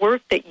so the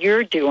work that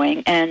you're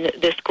doing and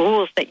the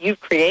schools that you've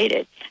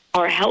created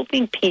are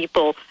helping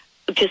people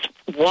just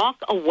walk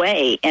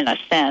away, in a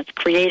sense,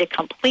 create a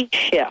complete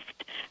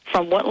shift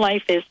from what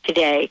life is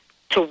today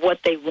to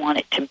what they want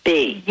it to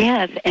be.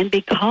 Yes, and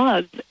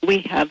because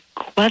we have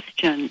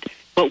questioned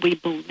what we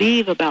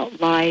believe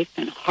about life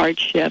and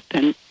hardship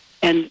and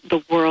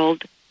the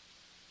world,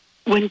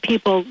 when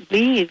people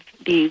leave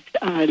this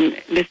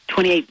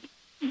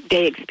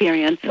 28-day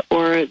experience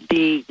or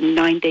the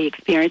 9-day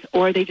experience,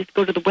 or they just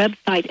go to the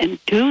website and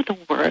do the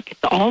work,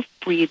 it's all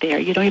free there.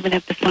 You don't even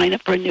have to sign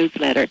up for a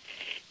newsletter.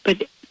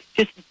 But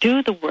just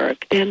do the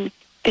work, then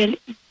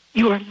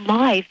your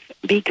life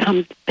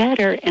becomes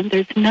better, and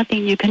there's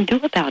nothing you can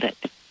do about it.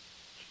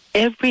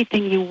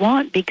 Everything you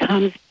want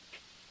becomes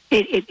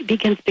It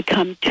begins to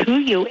come to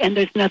you, and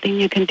there's nothing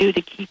you can do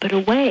to keep it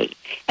away.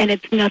 And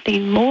it's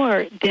nothing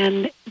more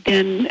than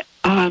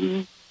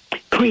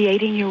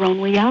creating your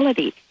own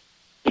reality.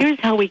 Here's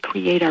how we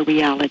create our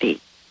reality.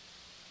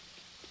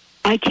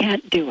 I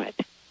can't do it.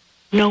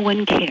 No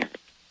one cares.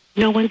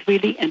 No one's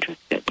really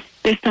interested.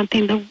 There's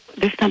something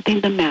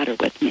the matter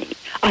with me.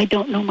 I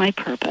don't know my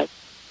purpose.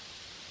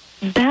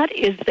 That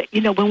is,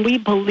 when we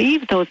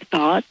believe those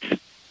thoughts,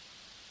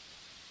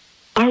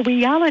 our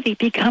reality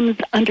becomes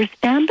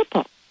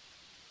understandable.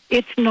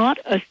 It's not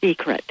a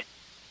secret.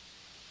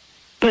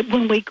 But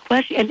when we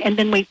question, and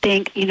then we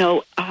think, we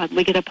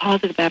get a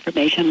positive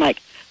affirmation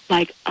like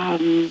I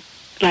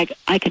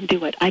can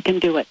do it, I can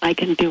do it, I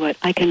can do it,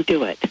 I can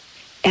do it.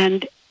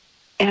 And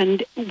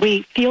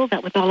we feel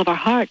that with all of our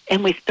heart,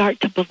 and we start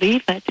to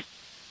believe it.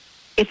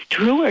 It's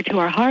truer to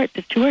our heart,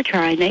 it's truer to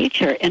our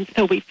nature, and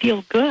so we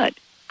feel good.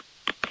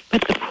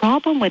 But the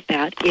problem with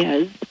that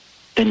is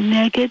the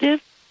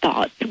negative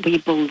thoughts we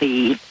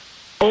believe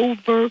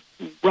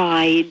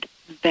override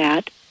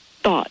that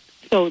thought.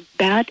 So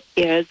that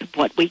is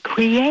what we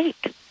create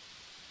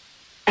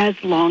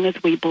as long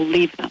as we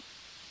believe them.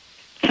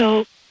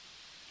 So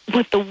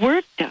what the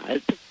work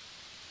does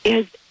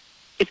is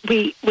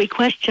we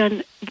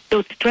question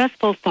those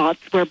stressful thoughts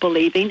we're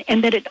believing,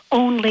 and that it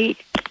only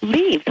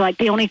leaves. Like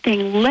the only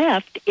thing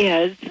left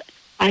is,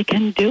 I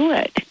can do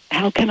it.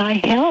 How can I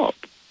help?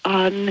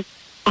 I'm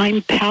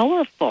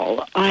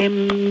powerful.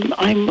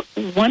 I'm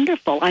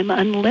wonderful. I'm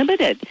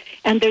unlimited.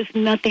 And there's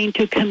nothing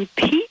to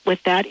compete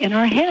with that in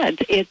our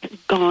heads. It's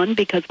gone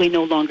because we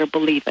no longer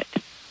believe it.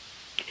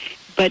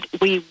 But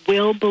we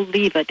will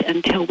believe it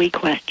until we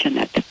question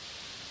it.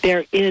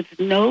 There is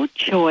no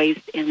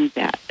choice in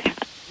that path.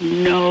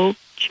 No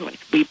choice.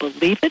 We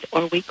believe it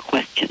or we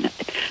question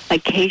it.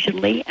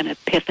 Occasionally, an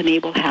epiphany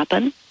will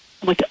happen.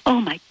 And we say,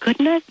 oh my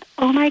goodness,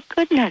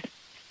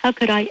 how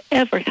could I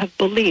ever have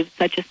believed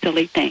such a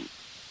silly thing?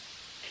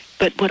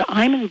 But what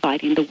I'm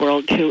inviting the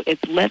world to is,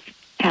 let's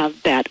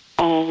have that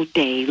all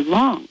day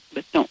long.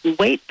 Let's don't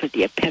wait for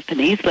the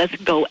epiphanies. Let's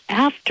go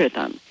after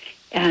them.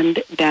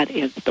 And that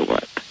is the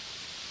work.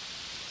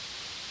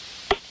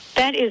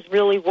 That is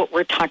really what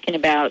we're talking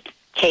about,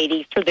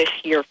 Katie, for this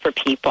year for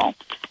people.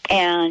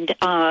 And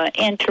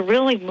to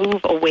really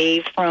move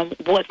away from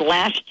what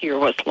last year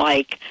was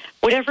like,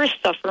 whatever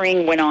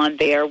suffering went on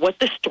there, what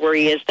the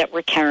story is that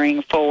we're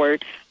carrying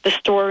forward, the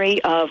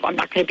story of, I'm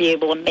not going to be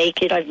able to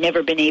make it, I've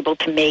never been able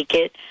to make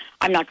it,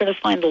 I'm not going to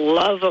find the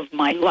love of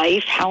my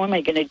life, how am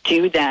I going to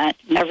do that?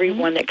 Mm-hmm.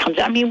 Everyone that comes,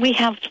 we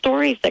have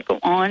stories that go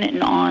on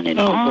and on and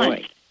on.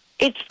 Boy.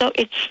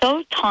 It's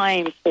so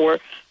time for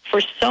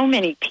so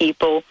many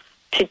people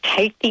to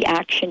take the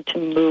action to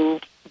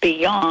move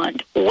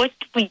beyond. What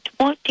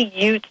do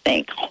you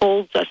think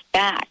holds us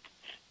back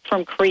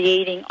from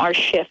creating our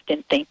shift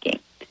in thinking?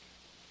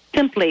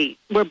 Simply,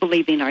 we're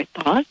believing our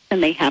thoughts,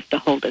 and they have to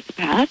hold us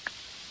back.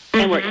 Mm-hmm.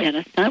 And we're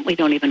innocent. We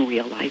don't even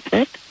realize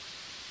it.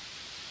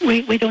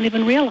 We don't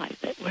even realize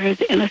it. We're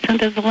as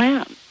innocent as a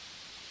lamb.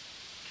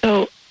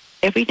 So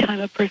every time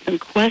a person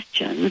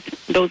questions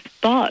those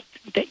thoughts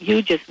that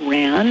you just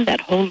ran,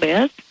 that whole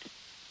list,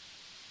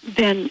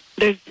 then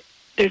there's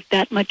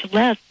that much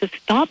less to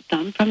stop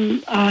them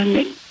from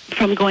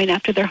going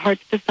after their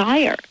heart's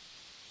desire,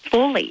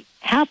 fully,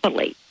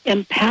 happily,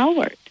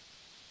 empowered.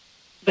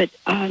 But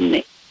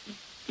believing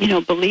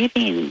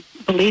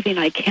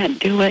I can't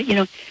do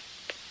it.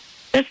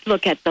 Let's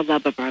look at the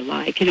love of our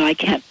life. I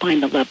can't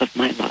find the love of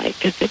my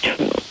life. Is it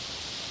true?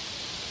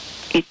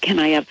 Can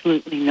I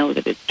absolutely know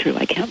that it's true?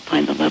 I can't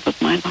find the love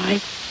of my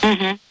life.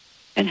 Mm-hmm.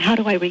 And how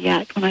do I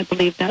react when I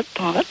believe that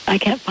thought? I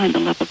can't find the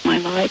love of my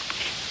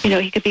life.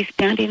 He could be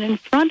standing in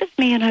front of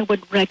me and I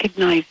would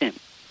recognize him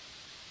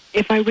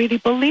if I really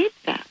believed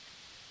that.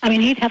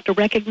 He'd have to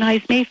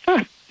recognize me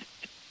first.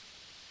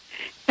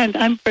 And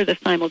I'm for the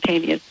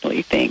simultaneous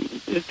thing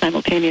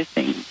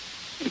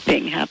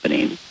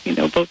happening,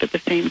 both at the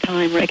same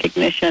time,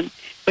 recognition,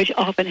 which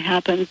often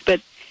happens.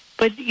 But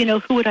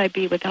who would I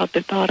be without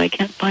the thought, I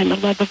can't find the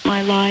love of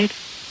my life?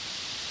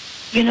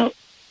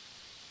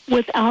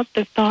 Without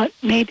the thought,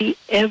 maybe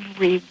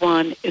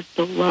everyone is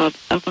the love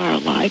of our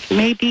life.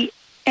 Maybe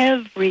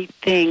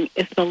everything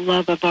is the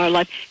love of our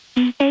life.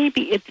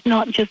 Maybe it's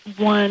not just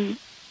one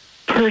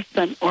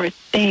person or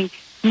thing.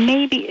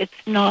 Maybe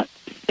it's not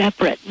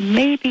separate.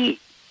 Maybe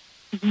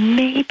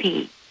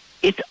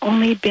it's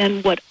only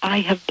been what I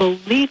have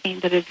believing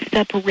that has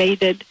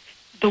separated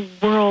the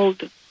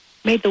world,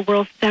 made the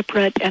world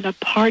separate and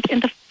apart in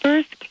the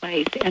first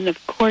place. And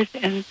of course,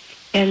 in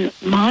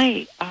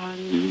my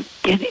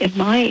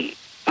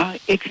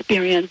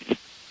experience,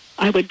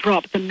 I would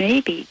drop the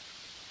maybe.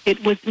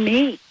 It was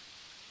me.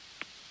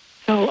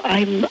 So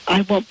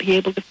I won't be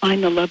able to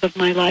find the love of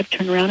my life.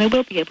 Turn around, I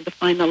will be able to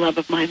find the love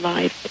of my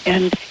life.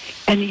 And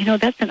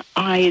that's an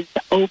eyes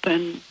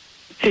open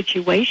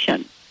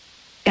situation.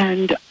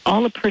 And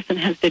all a person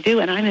has to do,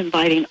 and I'm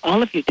inviting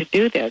all of you to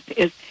do this,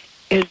 is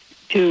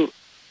to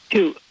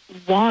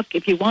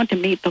if you want to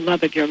meet the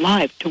love of your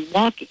life, to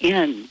walk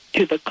in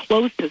to the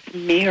closest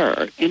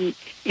mirror in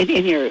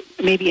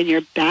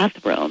your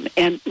bathroom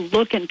and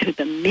look into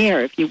the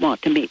mirror if you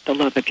want to meet the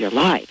love of your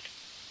life.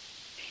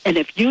 And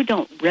if you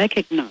don't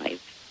recognize,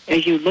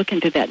 as you look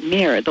into that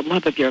mirror, the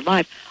love of your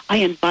life, I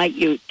invite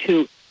you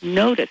to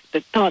notice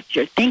the thoughts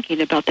you're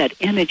thinking about that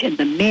image in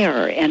the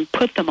mirror and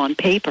put them on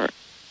paper.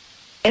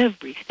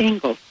 Every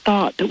single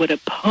thought that would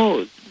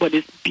oppose what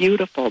is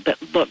beautiful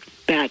that looks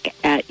back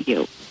at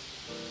you.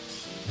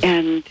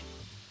 And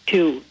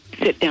to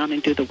sit down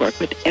and do the work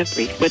with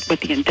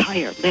the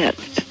entire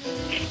list.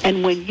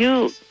 And when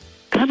you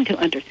come to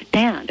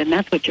understand, and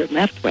that's what you're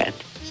left with,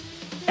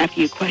 after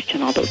you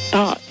question all those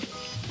thoughts,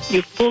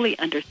 you fully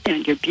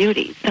understand your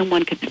beauty.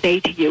 Someone could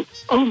say to you,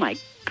 "Oh my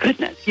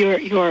goodness, you're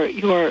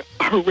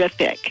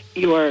horrific,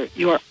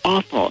 you're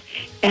awful,"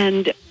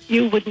 and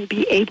you wouldn't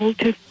be able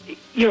to.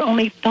 The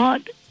only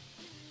thoughts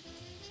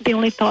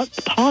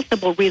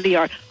possible really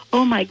are,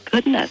 "Oh my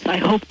goodness, I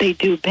hope they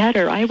do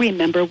better. I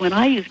remember when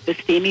I used to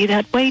see me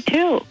that way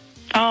too."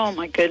 Oh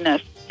my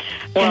goodness.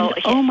 Well,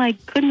 and, oh my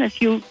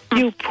goodness, you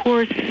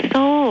poor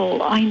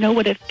soul. I know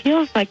what it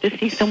feels like to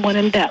see someone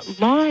in that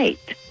light.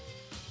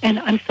 And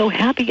I'm so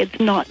happy it's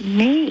not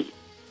me.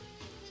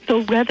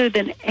 So rather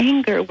than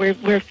anger,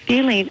 we're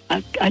feeling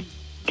a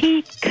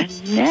deep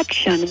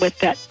connection with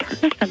that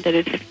person that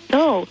is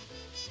so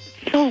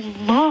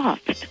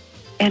lost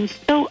and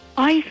so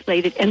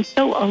isolated and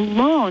so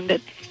alone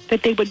that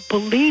they would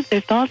believe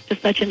their thoughts to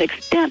such an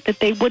extent that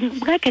they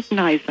wouldn't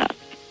recognize us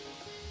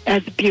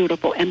as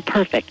beautiful and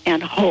perfect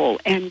and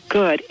whole and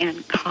good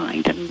and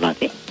kind and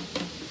loving.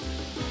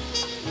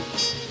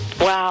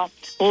 Wow.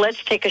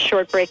 Let's take a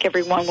short break,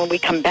 everyone. When we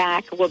come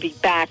back, we'll be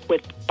back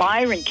with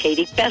Byron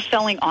Katie,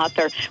 best-selling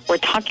author. We're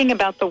talking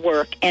about the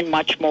work and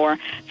much more.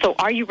 So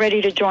are you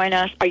ready to join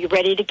us? Are you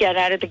ready to get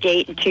out of the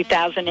gate in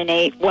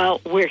 2008?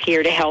 Well, we're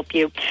here to help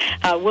you.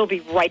 We'll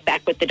be right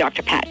back with the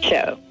Dr. Pat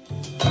Show.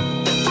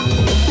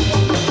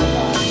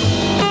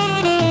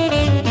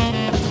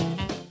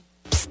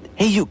 Psst,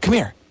 hey, you, come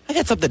here. I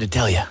got something to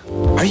tell you.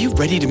 Are you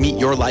ready to meet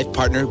your life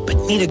partner but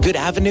need a good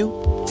avenue?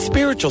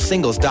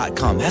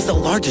 SpiritualSingles.com has the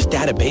largest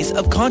database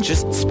of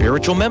conscious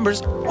spiritual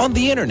members on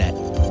the internet.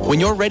 When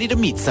you're ready to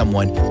meet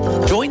someone,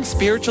 join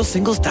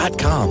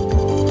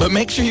SpiritualSingles.com. But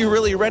make sure you're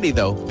really ready,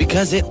 though,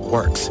 because it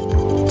works.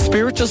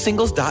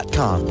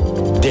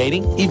 SpiritualSingles.com.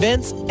 Dating,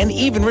 events, and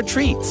even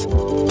retreats.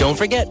 Don't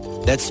forget,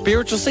 that's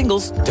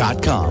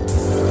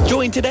SpiritualSingles.com.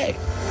 Join today.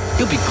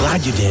 You'll be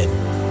glad you did.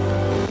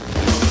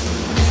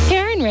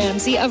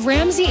 Ramsey of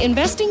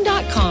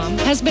RamseyInvesting.com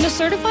has been a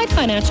certified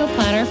financial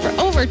planner for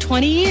over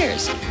 20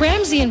 years.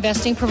 Ramsey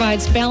Investing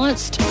provides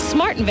balanced,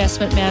 smart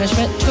investment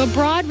management to a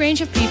broad range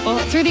of people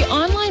through the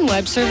online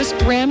web service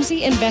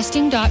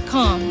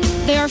RamseyInvesting.com.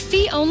 They are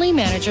fee-only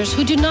managers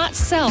who do not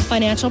sell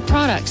financial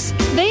products.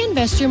 They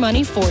invest your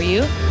money for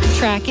you,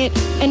 track it,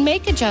 and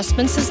make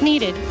adjustments as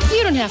needed.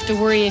 You don't have to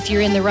worry if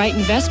you're in the right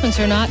investments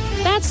or not.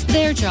 That's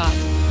their job.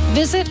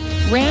 Visit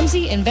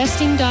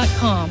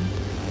RamseyInvesting.com.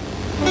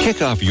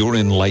 Kick off your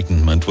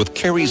enlightenment with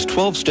Carrie's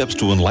 12 Steps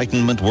to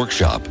Enlightenment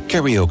workshop.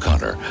 Carrie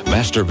O'Connor,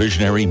 master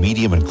visionary,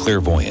 medium, and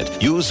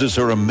clairvoyant, uses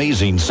her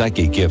amazing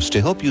psychic gifts to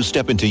help you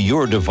step into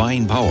your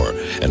divine power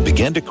and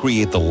begin to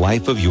create the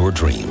life of your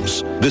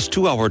dreams. This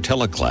 2-hour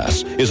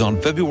teleclass is on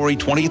February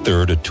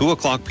 23rd at 2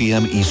 o'clock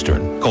p.m.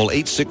 Eastern. Call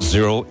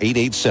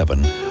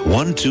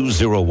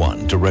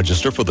 860-887-1201 to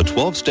register for the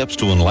 12 Steps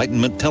to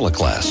Enlightenment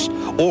teleclass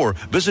or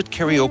visit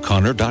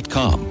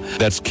CarrieO'Connor.com.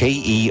 That's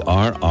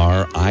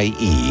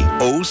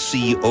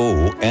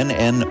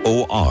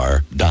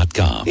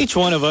KerrieO'Connor.com. Each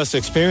one of us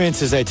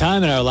experiences a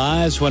time in our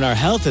lives when our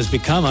health has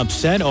become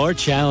upset or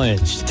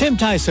challenged. Tim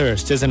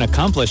Ticehurst is an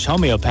accomplished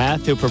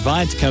homeopath who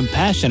provides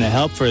compassionate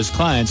help for his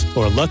clients who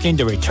are looking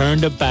to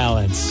return to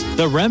balance.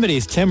 The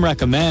remedies Tim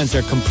recommends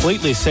are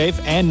completely safe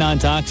and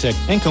non-toxic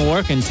and can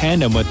work in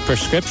tandem with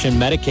prescription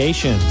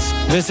medications.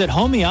 Visit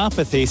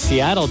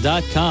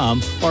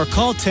homeopathyseattle.com or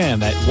call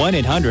Tim at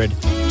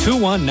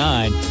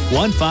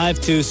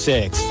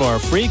 1-800-219-1526 for a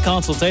free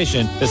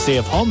consultation to see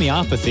if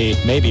homeopathy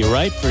may be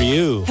right for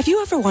you. Have you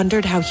ever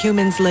wondered how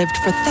humans lived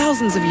for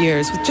thousands of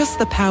years with just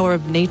the power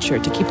of nature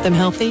to keep them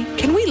healthy?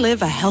 Can we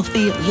live a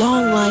healthy,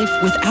 long life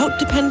without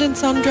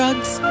dependence on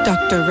drugs?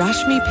 Dr.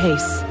 Rashmi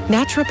Pace,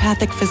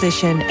 naturopathic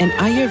physician and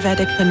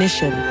Ayurvedic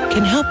clinician,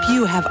 can help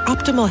you have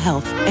optimal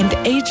health and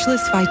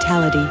ageless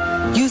vitality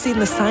using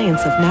the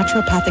science of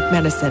naturopathic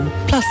medicine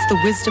plus the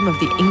wisdom of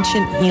the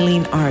ancient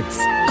healing arts.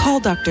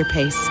 Call Dr.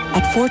 Pace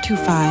at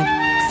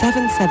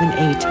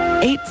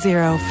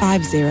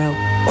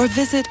 425-778-8050 or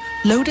visit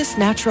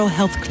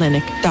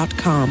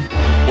lotusnaturalhealthclinic.com.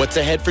 What's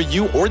ahead for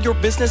you or your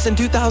business in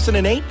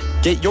 2008?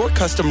 Get your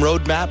custom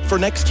roadmap for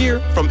next year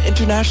from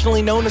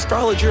internationally known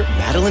astrologer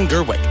Madeline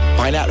Gerwick.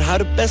 Find out how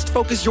to best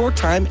focus your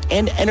time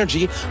and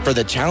energy for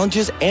the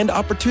challenges and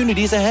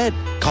opportunities ahead.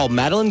 Call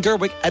Madeline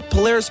Gerwick at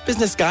Polaris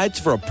Business Guides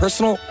for a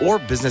personal or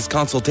business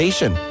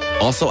consultation.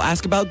 Also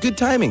ask about good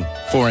timing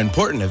for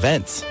important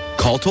events.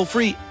 Call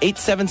toll-free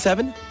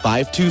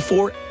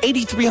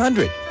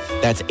 877-524-8300.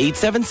 That's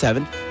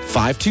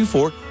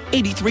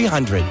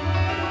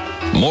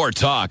 877-524-8300. More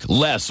talk,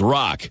 less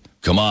rock.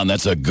 Come on,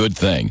 that's a good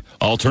thing.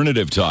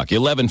 Alternative Talk,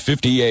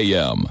 1150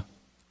 a.m.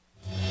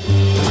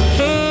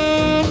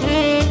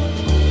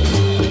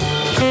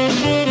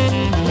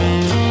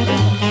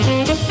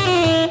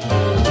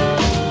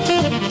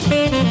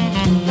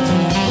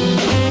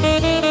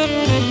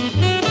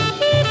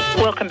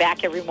 Welcome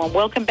back, everyone.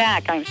 Welcome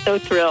back. I'm so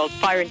thrilled.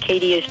 Byron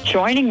Katie is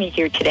joining me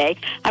here today.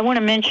 I want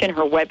to mention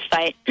her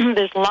website.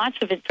 There's lots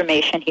of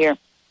information here,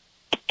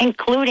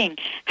 including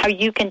how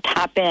you can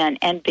tap in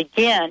and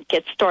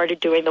get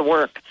started doing the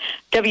work.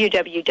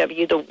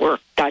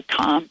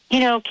 www.thework.com. You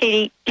know,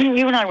 Katie,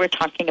 you and I were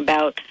talking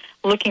about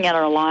looking at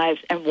our lives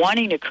and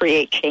wanting to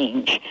create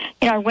change.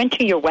 You know, I went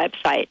to your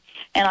website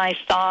and I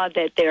saw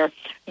that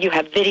you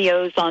have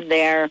videos on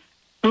there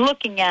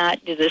looking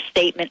at the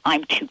statement,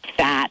 I'm too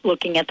fat,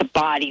 looking at the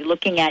body,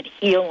 looking at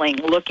healing,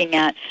 looking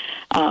at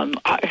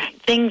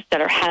things that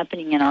are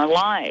happening in our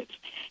lives.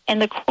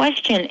 And the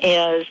question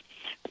is,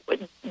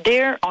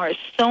 there are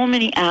so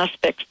many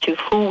aspects to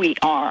who we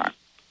are.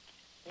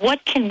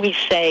 What can we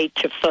say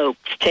to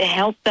folks to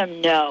help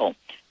them know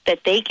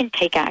that they can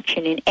take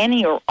action in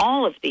any or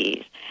all of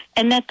these,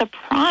 and that the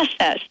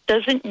process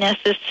doesn't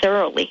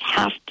necessarily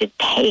have to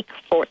take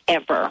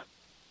forever?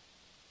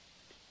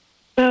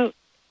 Well,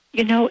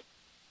 you know,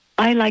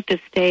 I like to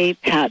say,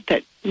 Pat,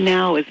 that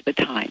now is the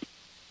time.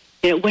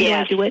 You know, when do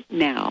I do it?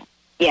 Now.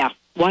 Yeah.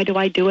 Why do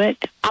I do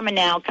it? I'm a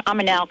now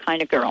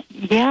kind of girl.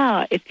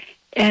 Yeah.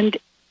 When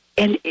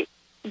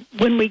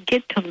we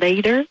get to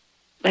later,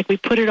 like we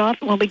put it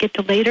off, and when we get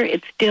to later,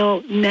 it's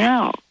still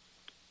now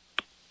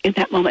in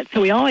that moment.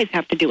 So we always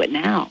have to do it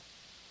now.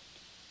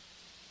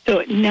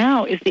 So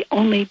now is the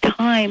only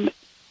time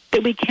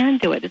that we can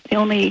do it. It's the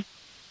only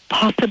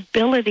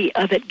possibility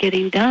of it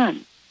getting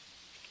done.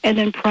 And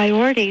then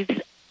priorities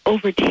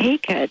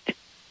overtake it,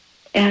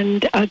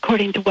 and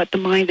according to what the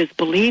mind is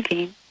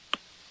believing,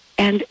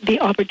 and the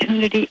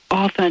opportunity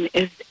often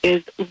is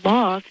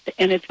lost,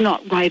 and it's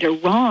not right or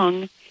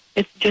wrong.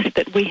 It's just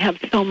that we have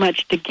so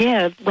much to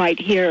give right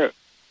here,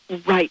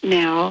 right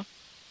now.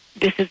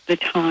 This is the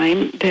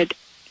time that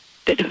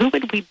who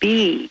would we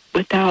be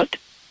without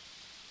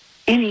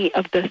any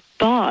of the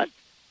thoughts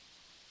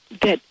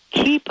that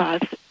keep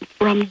us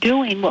from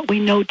doing what we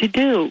know to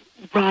do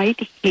right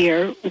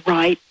here,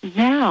 right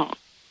now?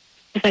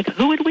 It's like,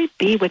 who would we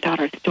be without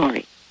our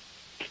story?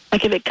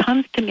 Like, if it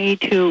comes to me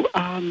to,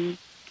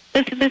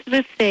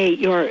 let's say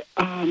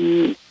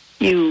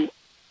you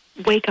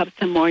wake up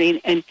some morning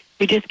and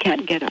you just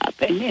can't get up,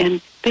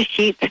 and the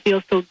sheets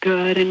feel so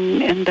good,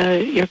 and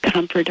your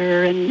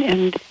comforter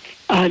and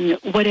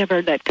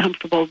whatever that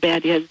comfortable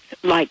bed is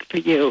like for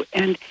you,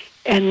 and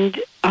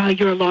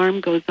your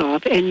alarm goes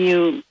off, and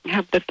you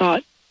have the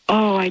thought,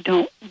 oh, I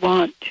don't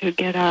want to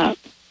get up.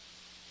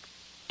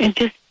 And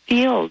just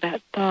feel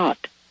that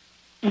thought.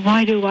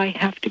 Why do I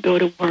have to go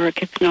to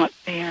work? It's not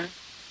fair.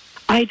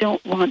 I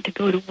don't want to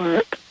go to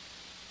work.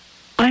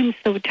 I'm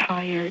so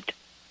tired.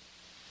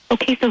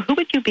 Okay, so who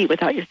would you be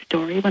without your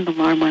story when the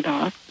alarm went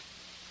off?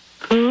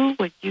 Who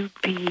would you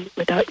be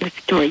without your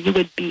story? You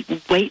would be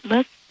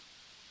weightless,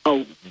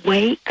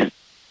 awake,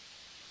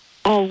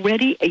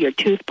 already at your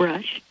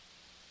toothbrush.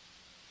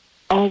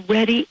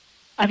 Already,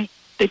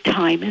 the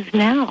time is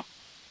now.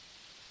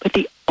 But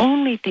the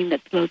only thing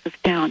that slows us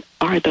down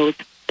are those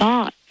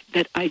thoughts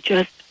that I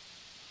just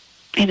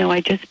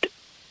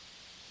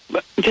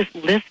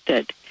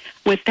listed.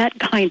 With that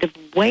kind of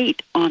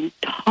weight on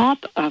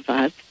top of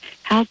us,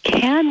 how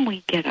can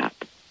we get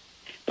up?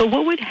 But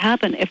what would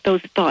happen if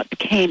those thoughts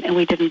came and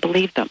we didn't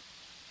believe them?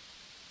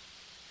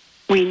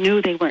 We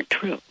knew they weren't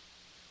true.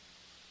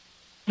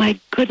 My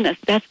goodness,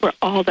 that's where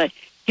all the,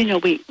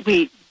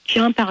 we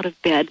jump out of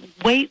bed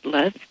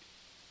weightless,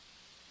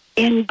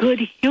 in good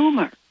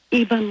humor,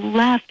 even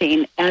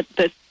laughing at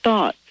the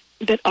thoughts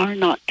that are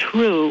not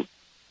true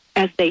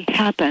as they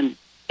happen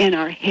in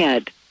our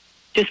head,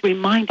 just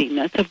reminding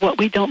us of what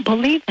we don't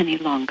believe any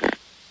longer.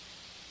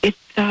 It's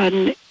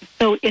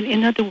so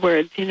in other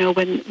words,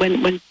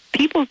 when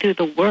people do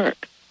the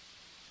work,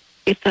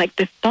 it's like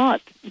the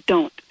thoughts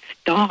don't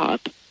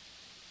stop.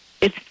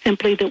 It's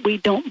simply that we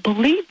don't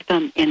believe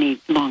them any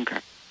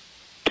longer.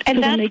 And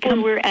so that's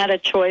when we're at a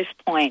choice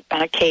point,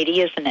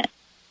 Katie, isn't it?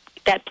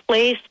 That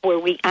place where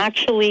we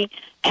actually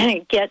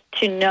get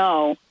to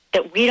know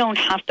that we don't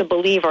have to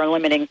believe our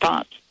limiting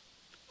thoughts.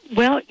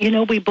 Well,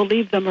 we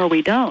believe them or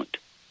we don't.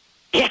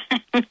 Yeah.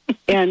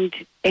 and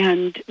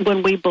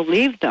when we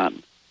believe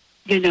them,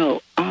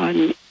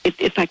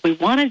 it's like we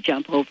want to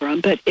jump over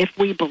them, but if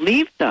we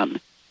believe them,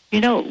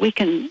 we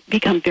can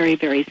become very,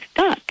 very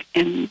stuck.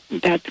 And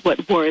that's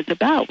what war is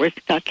about. We're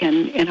stuck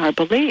in our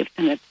beliefs,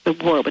 and it's the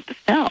war with the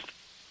self.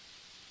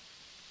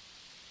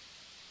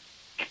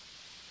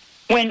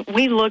 When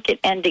we look at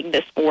ending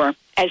this war,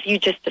 as you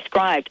just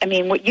described,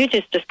 what you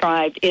just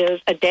described is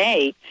a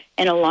day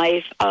in a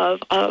life of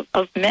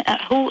men.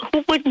 Who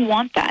wouldn't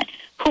want that?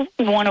 Who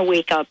would want to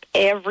wake up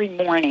every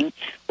morning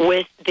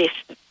with this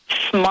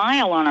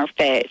smile on our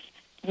face,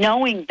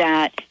 knowing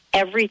that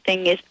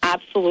everything is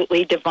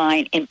absolutely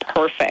divine and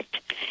perfect.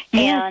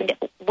 And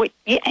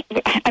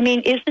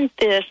isn't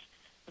this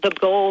the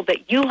goal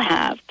that you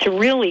have, to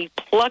really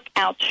pluck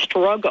out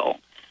struggle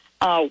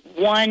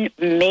one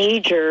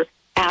major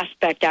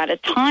aspect at a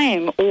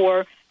time,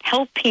 or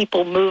help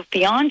people move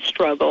beyond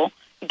struggle,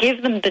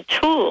 give them the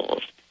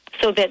tools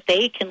so that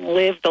they can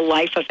live the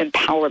life of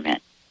empowerment?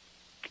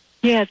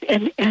 Yes,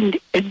 and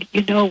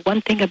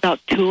one thing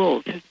about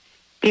tools is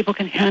people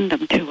can hand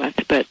them to us,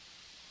 but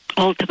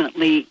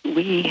ultimately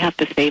we have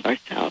to save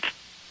ourselves.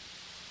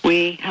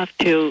 We have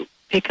to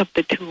pick up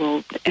the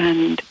tools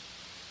and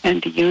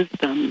use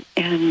them.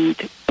 And,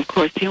 of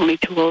course, the only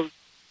tools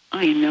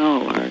I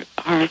know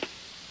are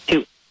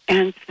to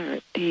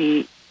answer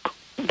the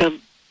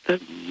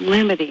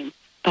limiting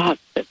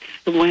thoughts that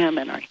swim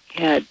in our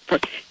head for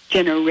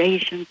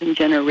generations and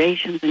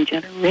generations and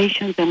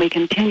generations, and we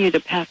continue to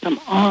pass them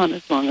on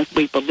as long as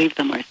we believe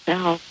them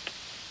ourselves.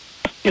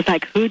 It's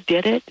like, who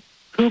did it?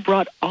 Who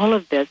brought all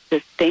of this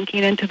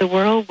thinking into the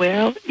world?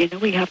 Well,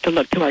 we have to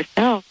look to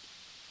ourselves.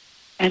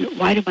 And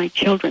why do my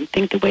children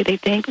think the way they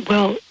think?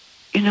 Well,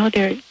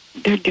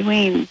 they're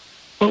doing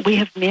what we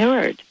have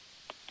mirrored.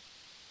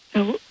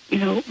 So,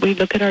 we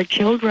look at our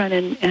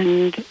children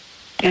and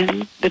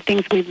the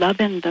things we love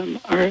in them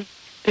are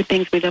the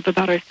things we love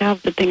about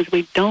ourselves. The things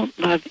we don't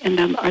love in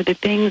them are the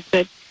things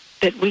that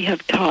we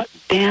have taught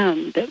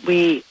them, that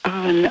we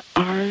are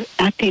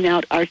acting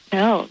out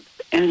ourselves.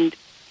 And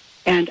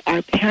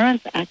our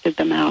parents acted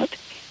them out.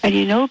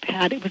 And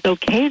Pat, it was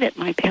okay that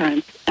my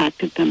parents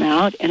acted them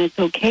out, and it's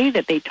okay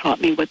that they taught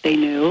me what they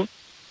knew,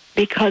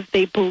 because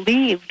they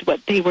believed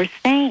what they were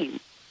saying.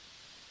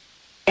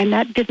 And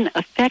that didn't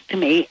affect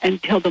me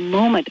until the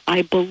moment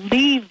I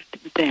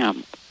believed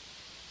them.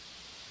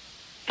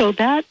 So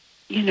that,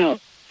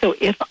 so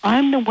if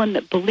I'm the one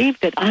that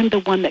believed it, I'm the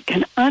one that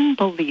can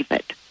unbelieve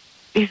it,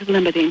 these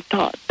limiting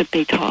thoughts that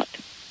they taught.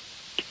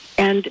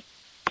 And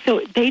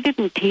so they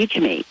didn't teach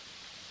me.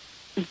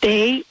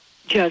 They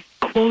just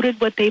quoted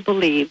what they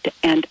believed,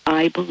 and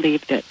I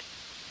believed it.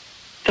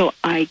 So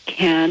I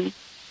can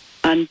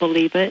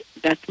unbelieve it.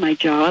 That's my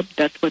job.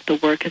 That's what the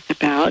work is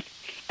about.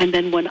 And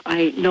then when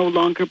I no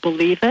longer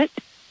believe it,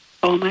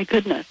 oh my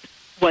goodness,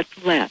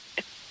 what's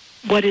left?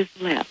 What is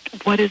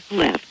left? What is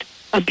left?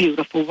 A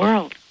beautiful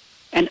world.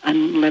 An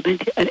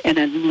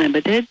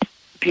unlimited,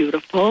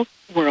 beautiful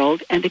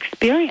world and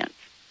experience.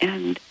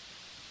 And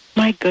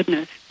my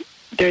goodness,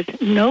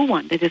 there's no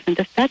one that isn't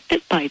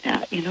affected by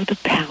that. The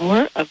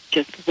power of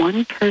just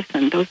one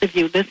person. Those of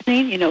you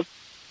listening, the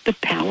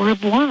power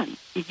of one.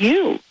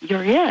 You're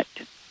it.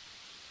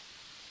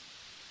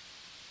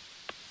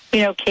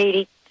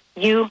 Katie,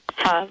 you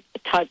have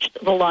touched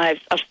the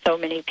lives of so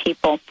many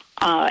people,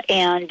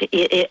 and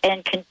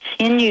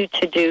continue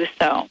to do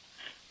so.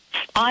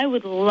 I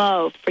would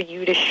love for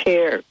you to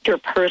share your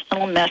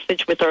personal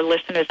message with our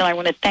listeners, and I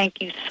want to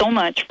thank you so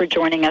much for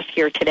joining us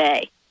here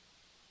today.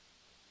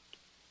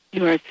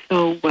 You are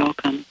so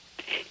welcome.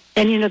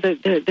 And,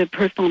 the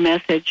personal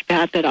message,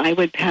 Pat, that I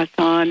would pass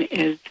on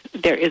is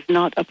there is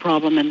not a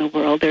problem in the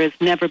world. There has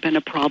never been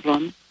a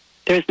problem.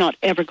 There is not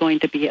ever going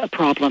to be a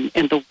problem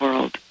in the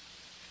world.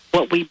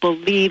 What we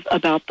believe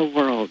about the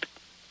world,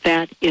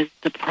 that is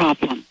the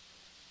problem.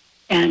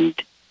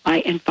 And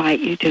I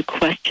invite you to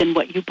question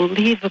what you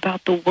believe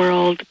about the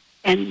world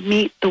and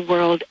meet the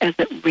world as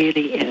it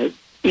really is,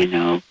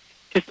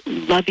 just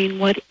loving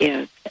what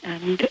is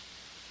and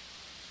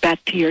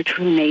back to your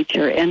true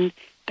nature. And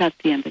that's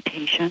the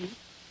invitation.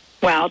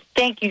 Wow.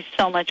 Thank you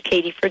so much,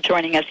 Katie, for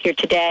joining us here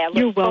today. I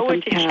look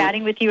forward to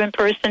chatting with you in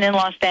person in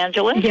Los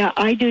Angeles. Yeah,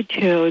 I do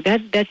too.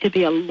 That should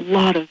be a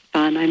lot of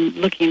fun. I'm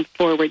looking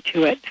forward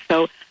to it.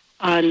 So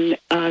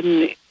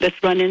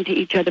let's run into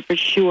each other for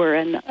sure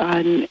and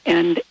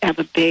have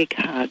a big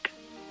hug.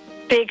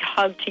 Big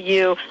hug to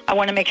you. I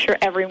want to make sure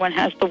everyone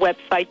has the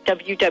website,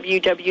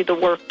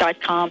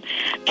 www.thework.com.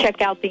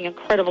 Check out the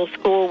incredible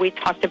school we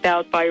talked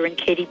about. Byron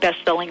Katie,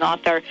 best-selling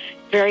author,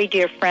 very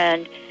dear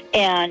friend,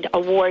 and a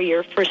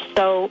warrior for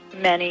so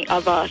many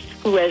of us,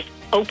 who has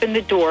opened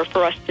the door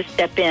for us to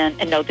step in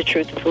and know the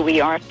truth of who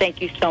we are.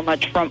 Thank you so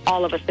much from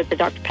all of us at the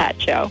Dr.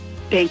 Pat Show.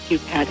 Thank you,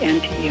 Pat,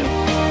 and to you.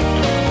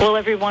 Well,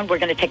 everyone, we're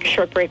going to take a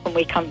short break. When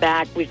we come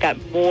back, we've got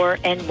more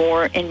and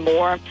more and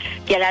more.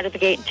 Get out of the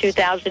gate in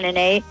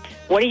 2008.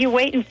 What are you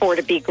waiting for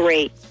to be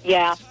great?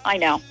 Yeah, I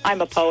know.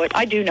 I'm a poet.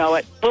 I do know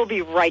it. We'll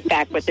be right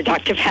back with the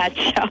Dr. Pat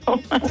Show.